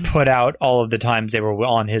Clintons put out all of the times they were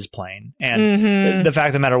on his plane, and the fact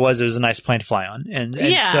of the matter was, it was a nice plane to fly on, and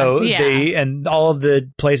so they and all of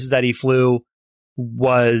the places that he flew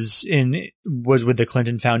was with the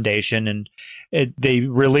Clinton Foundation, and they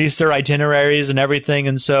released their itineraries and everything,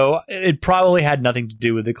 and so it probably had nothing to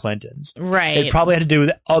do with the Clintons. Right. It probably had to do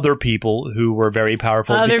with other people who were very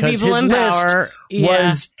powerful. Other because people his in list power.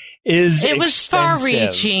 It was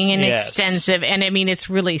far-reaching and extensive, and I mean, it's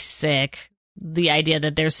really sick. The idea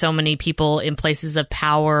that there's so many people in places of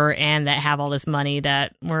power and that have all this money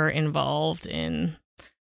that were involved in.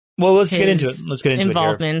 Well, let's get into it.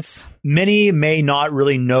 Involvements. Many may not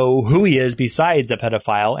really know who he is besides a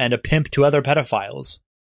pedophile and a pimp to other pedophiles.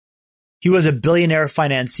 He was a billionaire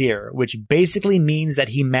financier, which basically means that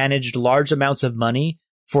he managed large amounts of money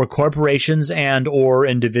for corporations and or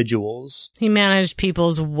individuals. He managed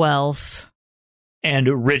people's wealth.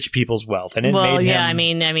 And rich people's wealth. And it made him... I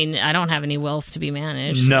mean, I don't have any wealth to be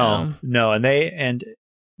managed. No.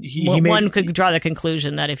 One could draw the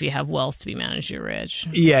conclusion that if you have wealth to be managed, you're rich.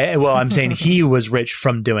 Yeah, well, I'm saying he was rich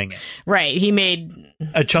from doing it. Right. He made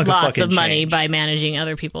a chunk lots of money by managing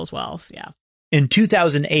other people's wealth. Yeah. In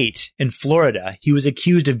 2008, in Florida, he was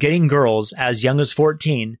accused of getting girls as young as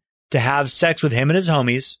 14 to have sex with him and his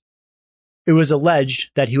homies. It was alleged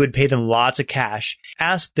that he would pay them lots of cash,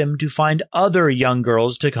 ask them to find other young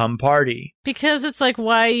girls to come party. Because it's like,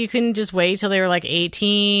 why you couldn't just wait till they were like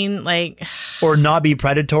 18, like... Or not be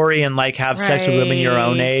predatory and like have sex with women your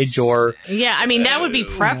own age, or... Yeah, I mean, that would be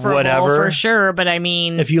preferable whatever. For sure, but I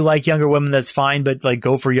mean... If you like younger women, that's fine, but like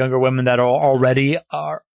go for younger women that are already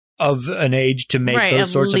of an age to make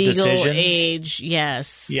those sorts of decisions. Legal age,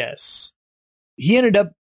 yes. Yes. He ended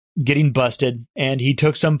up getting busted, and he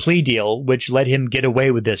took some plea deal, which let him get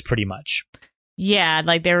away with this pretty much. Yeah,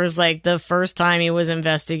 like there was like the first time he was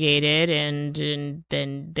investigated, and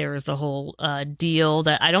then there was the whole deal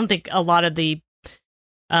that I don't think a lot of the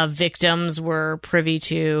victims were privy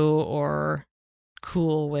to or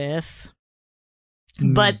cool with.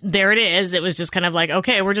 But there it is. It was just kind of like,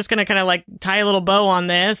 okay, we're just going to kind of like tie a little bow on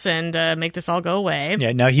this and make this all go away.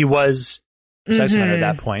 Yeah, now he was a sex offender at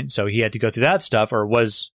that point, so he had to go through that stuff, or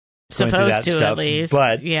was supposed to, stuff, at least.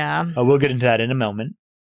 But yeah, we'll get into that in a moment.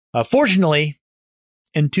 Fortunately,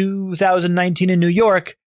 in 2019 in New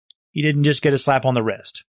York, he didn't just get a slap on the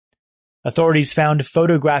wrist. Authorities found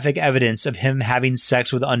photographic evidence of him having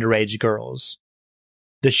sex with underage girls.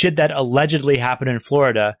 The shit that allegedly happened in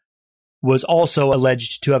Florida was also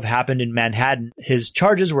alleged to have happened in Manhattan. His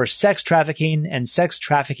charges were sex trafficking and sex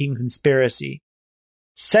trafficking conspiracy.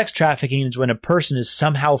 Sex trafficking is when a person is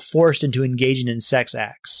somehow forced into engaging in sex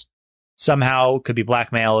acts. Somehow, it could be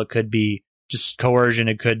blackmail, it could be just coercion,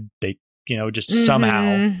 it could,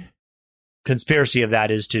 somehow. Conspiracy of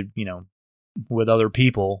that is to, with other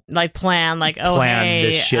people. Like plan hey,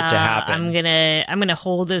 this shit to happen. I'm gonna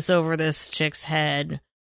hold this over this chick's head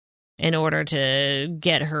in order to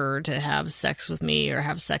get her to have sex with me or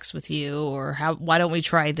have sex with you, or why don't we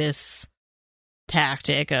try this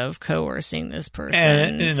tactic of coercing this person?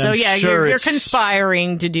 And so yeah, sure you're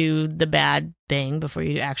conspiring to do the bad thing before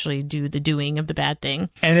you actually do the doing of the bad thing.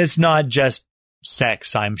 And it's not just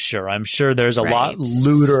sex, I'm sure. I'm sure there's a lot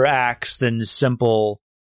lewder acts than simple.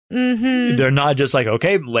 Mm-hmm. They're not just like,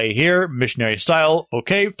 okay, lay here, missionary style,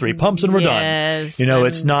 okay, 3 pumps and we're done.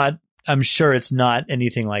 It's not. I'm sure it's not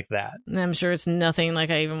anything like that. I'm sure it's nothing like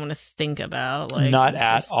I even want to think about. Like, not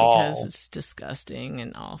at all. Because it's disgusting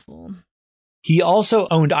and awful. He also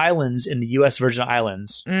owned islands in the U.S. Virgin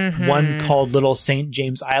Islands. Mm-hmm. One called Little St.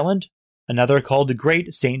 James Island, another called the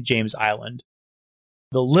Great St. James Island.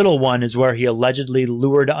 The little one is where he allegedly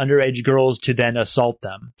lured underage girls to then assault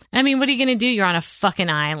them. I mean, what are you going to do? You're on a fucking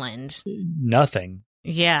island. Nothing.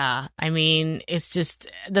 Yeah, I mean, it's just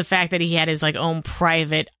the fact that he had his like own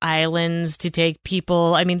private islands to take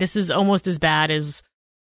people. I mean, this is almost as bad as,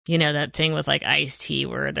 that thing with like Ice-T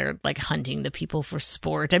where they're like hunting the people for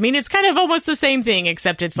sport. I mean, it's kind of almost the same thing,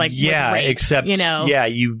 except it's like rape, except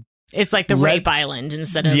it's like the rape island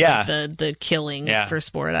instead of like the killing for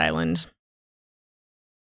sport island.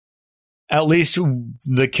 At least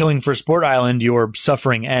the killing for sport island, your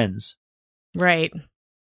suffering ends. Right.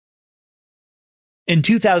 In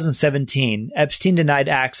 2017, Epstein denied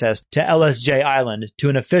access to LSJ Island to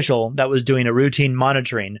an official that was doing a routine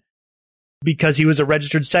monitoring because he was a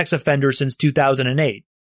registered sex offender since 2008.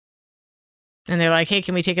 And they're like, hey,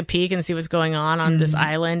 can we take a peek and see what's going on this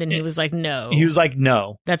island? And he was like, no. He was like,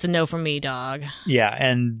 no. That's a no from me, dog. Yeah,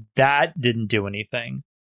 and that didn't do anything.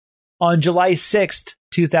 On July 6th,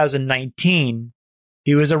 2019,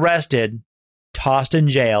 he was arrested, tossed in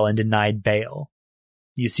jail, and denied bail.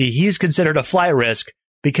 You see, he's considered a flight risk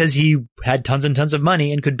because he had tons and tons of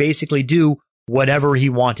money and could basically do whatever he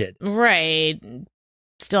wanted. Right.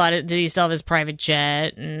 did he still have his private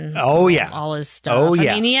jet and all his stuff? Oh,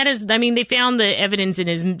 yeah. I mean, he had they found the evidence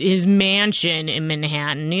in his mansion in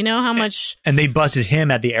Manhattan. You know how much... And they busted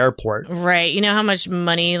him at the airport. Right. You know how much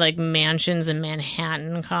money, like, mansions in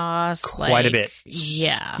Manhattan cost? Quite a bit.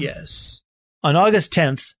 Yeah. Yes. On August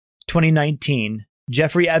 10th, 2019,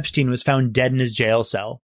 Jeffrey Epstein was found dead in his jail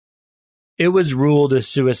cell. It was ruled a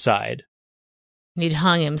suicide. He'd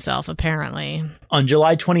hung himself, apparently. On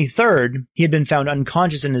July 23rd, he had been found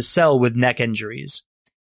unconscious in his cell with neck injuries.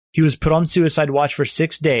 He was put on suicide watch for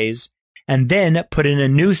 6 days and then put in a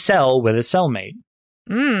new cell with a cellmate.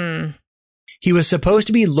 He was supposed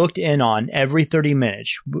to be looked in on every 30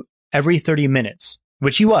 minutes,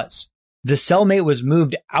 which he was. The cellmate was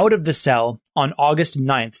moved out of the cell on August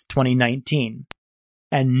 9th, 2019,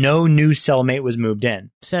 and no new cellmate was moved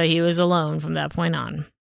in. So he was alone from that point on.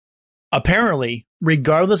 Apparently,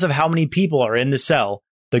 regardless of how many people are in the cell,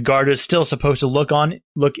 the guard is still supposed to look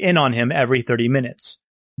in on him every 30 minutes.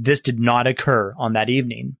 This did not occur on that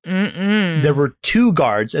evening. There were 2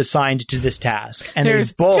 guards assigned to this task, and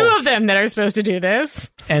there's 2 of them that are supposed to do this.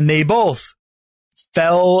 And they both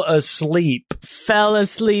fell asleep. Fell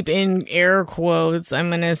asleep in air quotes, I'm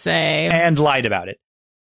going to say. And lied about it.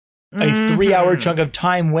 A 3-hour chunk of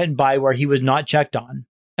time went by where he was not checked on.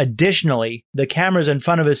 Additionally, the cameras in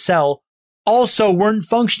front of his cell also weren't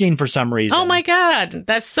functioning for some reason. Oh my god,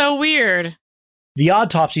 that's so weird. The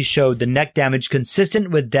autopsy showed the neck damage consistent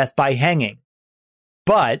with death by hanging,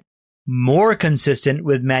 but more consistent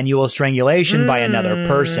with manual strangulation by another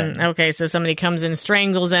person. Okay, so somebody comes in,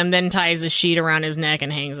 strangles him, then ties a sheet around his neck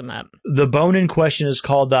and hangs him up. The bone in question is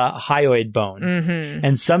called the hyoid bone,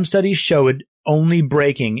 and some studies show it only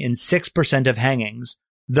breaking in 6% of hangings,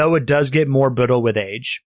 though it does get more brittle with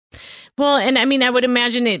age. Well, and I mean, I would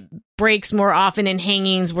imagine it breaks more often in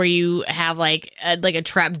hangings where you have like a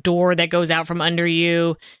trap door that goes out from under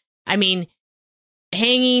you. I mean,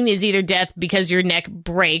 hanging is either death because your neck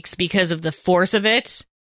breaks because of the force of it,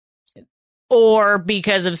 or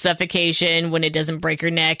because of suffocation when it doesn't break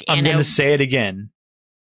your neck. I'm going to say it again.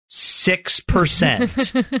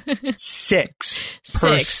 6%.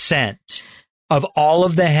 6% of all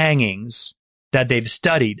of the hangings that they've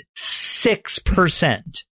studied.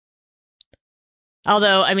 6%.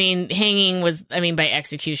 Although, I mean, hanging was, I mean, by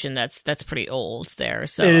execution, that's pretty old there.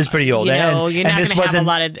 So it is pretty old. You know, you're not going to have a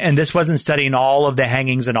lot of... And this wasn't studying all of the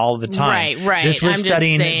hangings and all of the time. Right. This was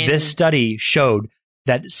this study showed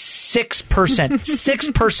that 6%,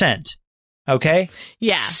 6%, okay?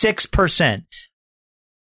 Yeah. 6%.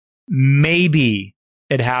 Maybe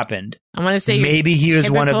it happened. I'm going to say maybe he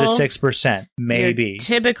was one of the 6%. Maybe.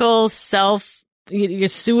 Typical your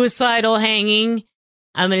suicidal hanging,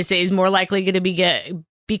 I'm going to say is more likely going to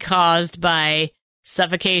be caused by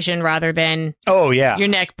suffocation rather than your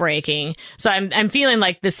neck breaking. So I'm feeling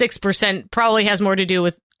like the 6% probably has more to do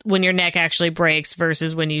with when your neck actually breaks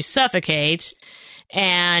versus when you suffocate.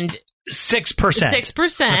 And 6%.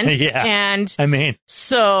 6%. Yeah. And I mean,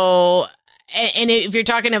 so, and if you're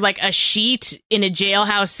talking of like a sheet in a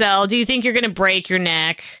jailhouse cell, do you think you're going to break your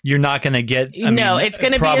neck? You're not going to get... No, it's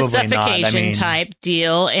going to be a suffocation type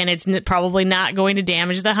deal, and it's probably not going to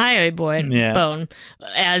damage the hyoid bone,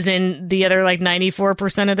 as in the other like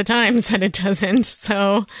 94% of the times that it doesn't.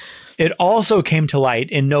 So it also came to light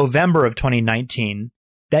in November of 2019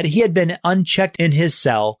 that he had been unchecked in his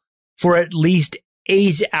cell for at least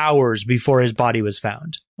 8 hours before his body was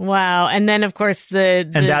found. Wow. And then, of course,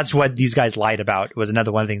 and that's what these guys lied about. It was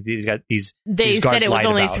another one of the things they said it was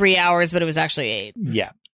only about. 3 hours, but it was actually 8.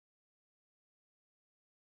 Yeah.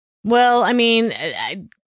 Well, I mean,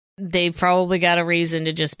 they probably got a reason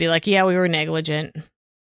to just be like, yeah, we were negligent.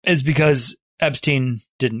 It's because Epstein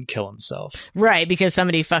didn't kill himself. Right, because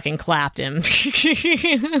somebody fucking clapped him.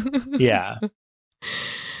 Yeah.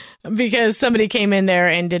 Because somebody came in there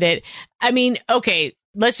and did it. I mean, okay,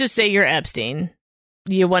 let's just say you're Epstein.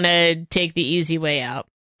 You want to take the easy way out.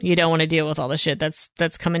 You don't want to deal with all the shit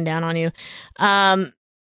that's coming down on you.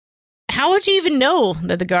 How would you even know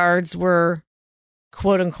that the guards were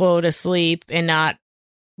quote unquote asleep and not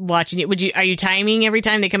watching it? Are you timing every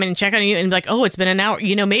time they come in and check on you and be like, oh, it's been an hour?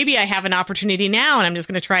 You know, maybe I have an opportunity now and I'm just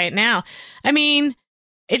going to try it now. I mean,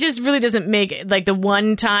 it just really doesn't make, like, the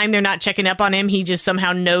one time they're not checking up on him, he just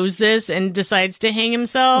somehow knows this and decides to hang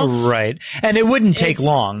himself. Right. And it wouldn't take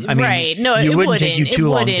long. I mean, right. No, it wouldn't take you too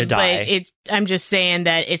long to die. But I'm just saying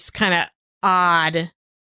that it's kind of odd.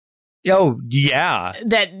 Oh, yeah.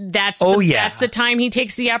 That's the time he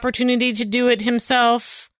takes the opportunity to do it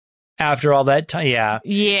himself. After all that time, yeah.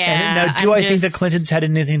 Yeah. And now, do I think the Clintons had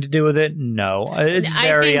anything to do with it? No. It's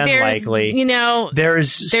very unlikely. You know,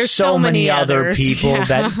 there's so many other people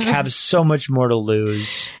that have so much more to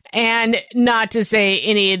lose. And not to say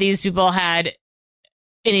any of these people had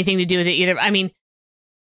anything to do with it either. I mean,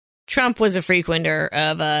 Trump was a frequenter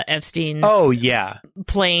of Epstein's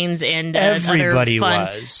planes, and everybody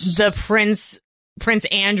other was. The Prince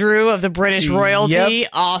Andrew of the British royalty,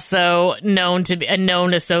 also known to be a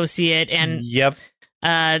known associate and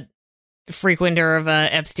frequenter of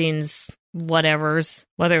Epstein's whatevers,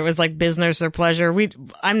 whether it was like business or pleasure.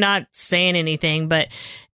 I'm not saying anything, but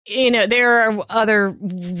you know, there are other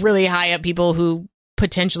really high up people who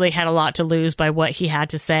potentially had a lot to lose by what he had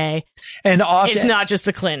to say. And often, it's not just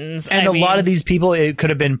the Clintons. And a lot of these people, it could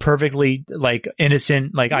have been perfectly like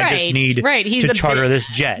innocent. Like, I just need to charter this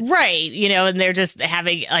jet. Right. You know, and they're just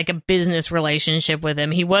having like a business relationship with him.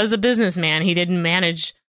 He was a businessman. He didn't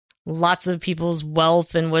manage lots of people's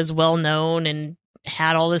wealth and was well known and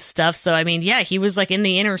had all this stuff. So, I mean, yeah, he was like in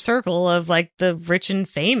the inner circle of like the rich and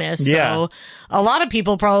famous. Yeah. So a lot of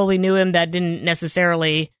people probably knew him that didn't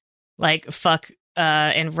necessarily like fuck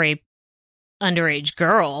and rape underage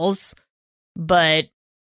girls, but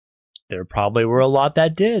there probably were a lot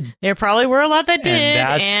that did.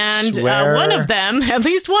 And one of them, at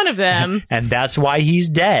least one of them. And that's why he's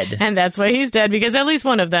dead. Because at least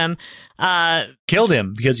one of them killed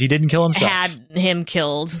him because he didn't kill himself. Had him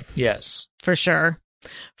killed. Yes. For sure.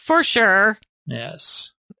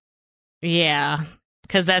 Yes. Yeah.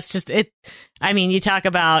 Because that's just it. I mean, you talk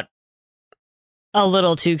about a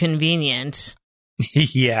little too convenient.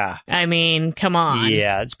 Yeah. I mean, come on.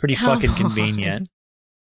 Yeah, it's pretty fucking convenient.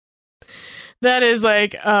 That is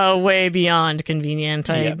like way beyond convenient.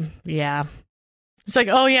 Yeah. It's like,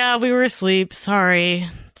 oh yeah, we were asleep. Sorry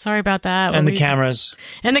about that. And the cameras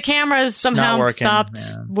somehow stopped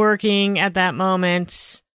working at that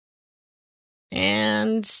moment.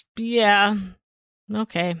 And yeah.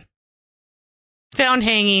 Okay. Found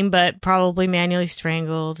hanging, but probably manually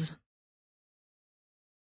strangled.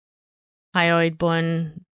 Hyoid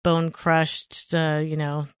bone crushed. You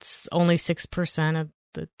know, it's only 6% of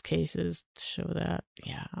the cases show that.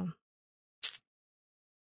 Yeah.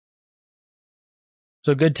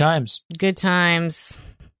 So good times.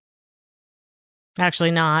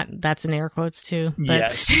 Actually not. That's in air quotes too. But.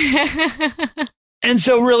 Yes. And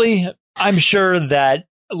so really, I'm sure that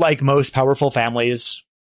like most powerful families,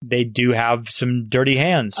 they do have some dirty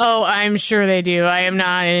hands. Oh, I'm sure they do. I am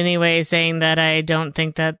not in any way saying that I don't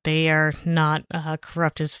think that they are not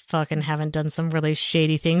corrupt as fuck and haven't done some really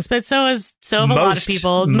shady things. But so have a lot of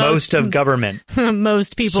people. Most of government.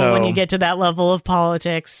 Most people, when you get to that level of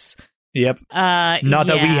politics. Yep. Not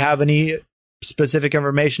that we have any specific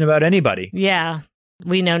information about anybody. Yeah.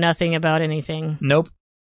 We know nothing about anything. Nope.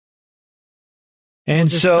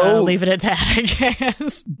 And we'll just, leave it at that, I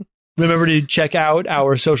guess. Remember to check out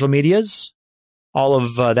our social medias. All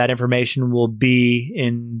of that information will be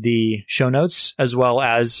in the show notes, as well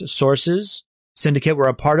as sources. Syndicate we're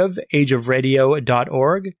a part of,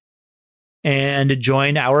 ageofradio.org. And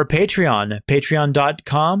join our Patreon,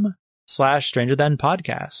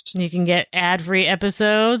 patreon.com/strangerthanpodcast. You can get ad-free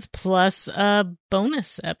episodes plus a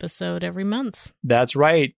bonus episode every month. That's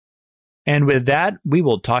right. And with that, we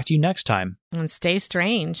will talk to you next time. And stay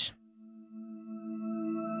strange.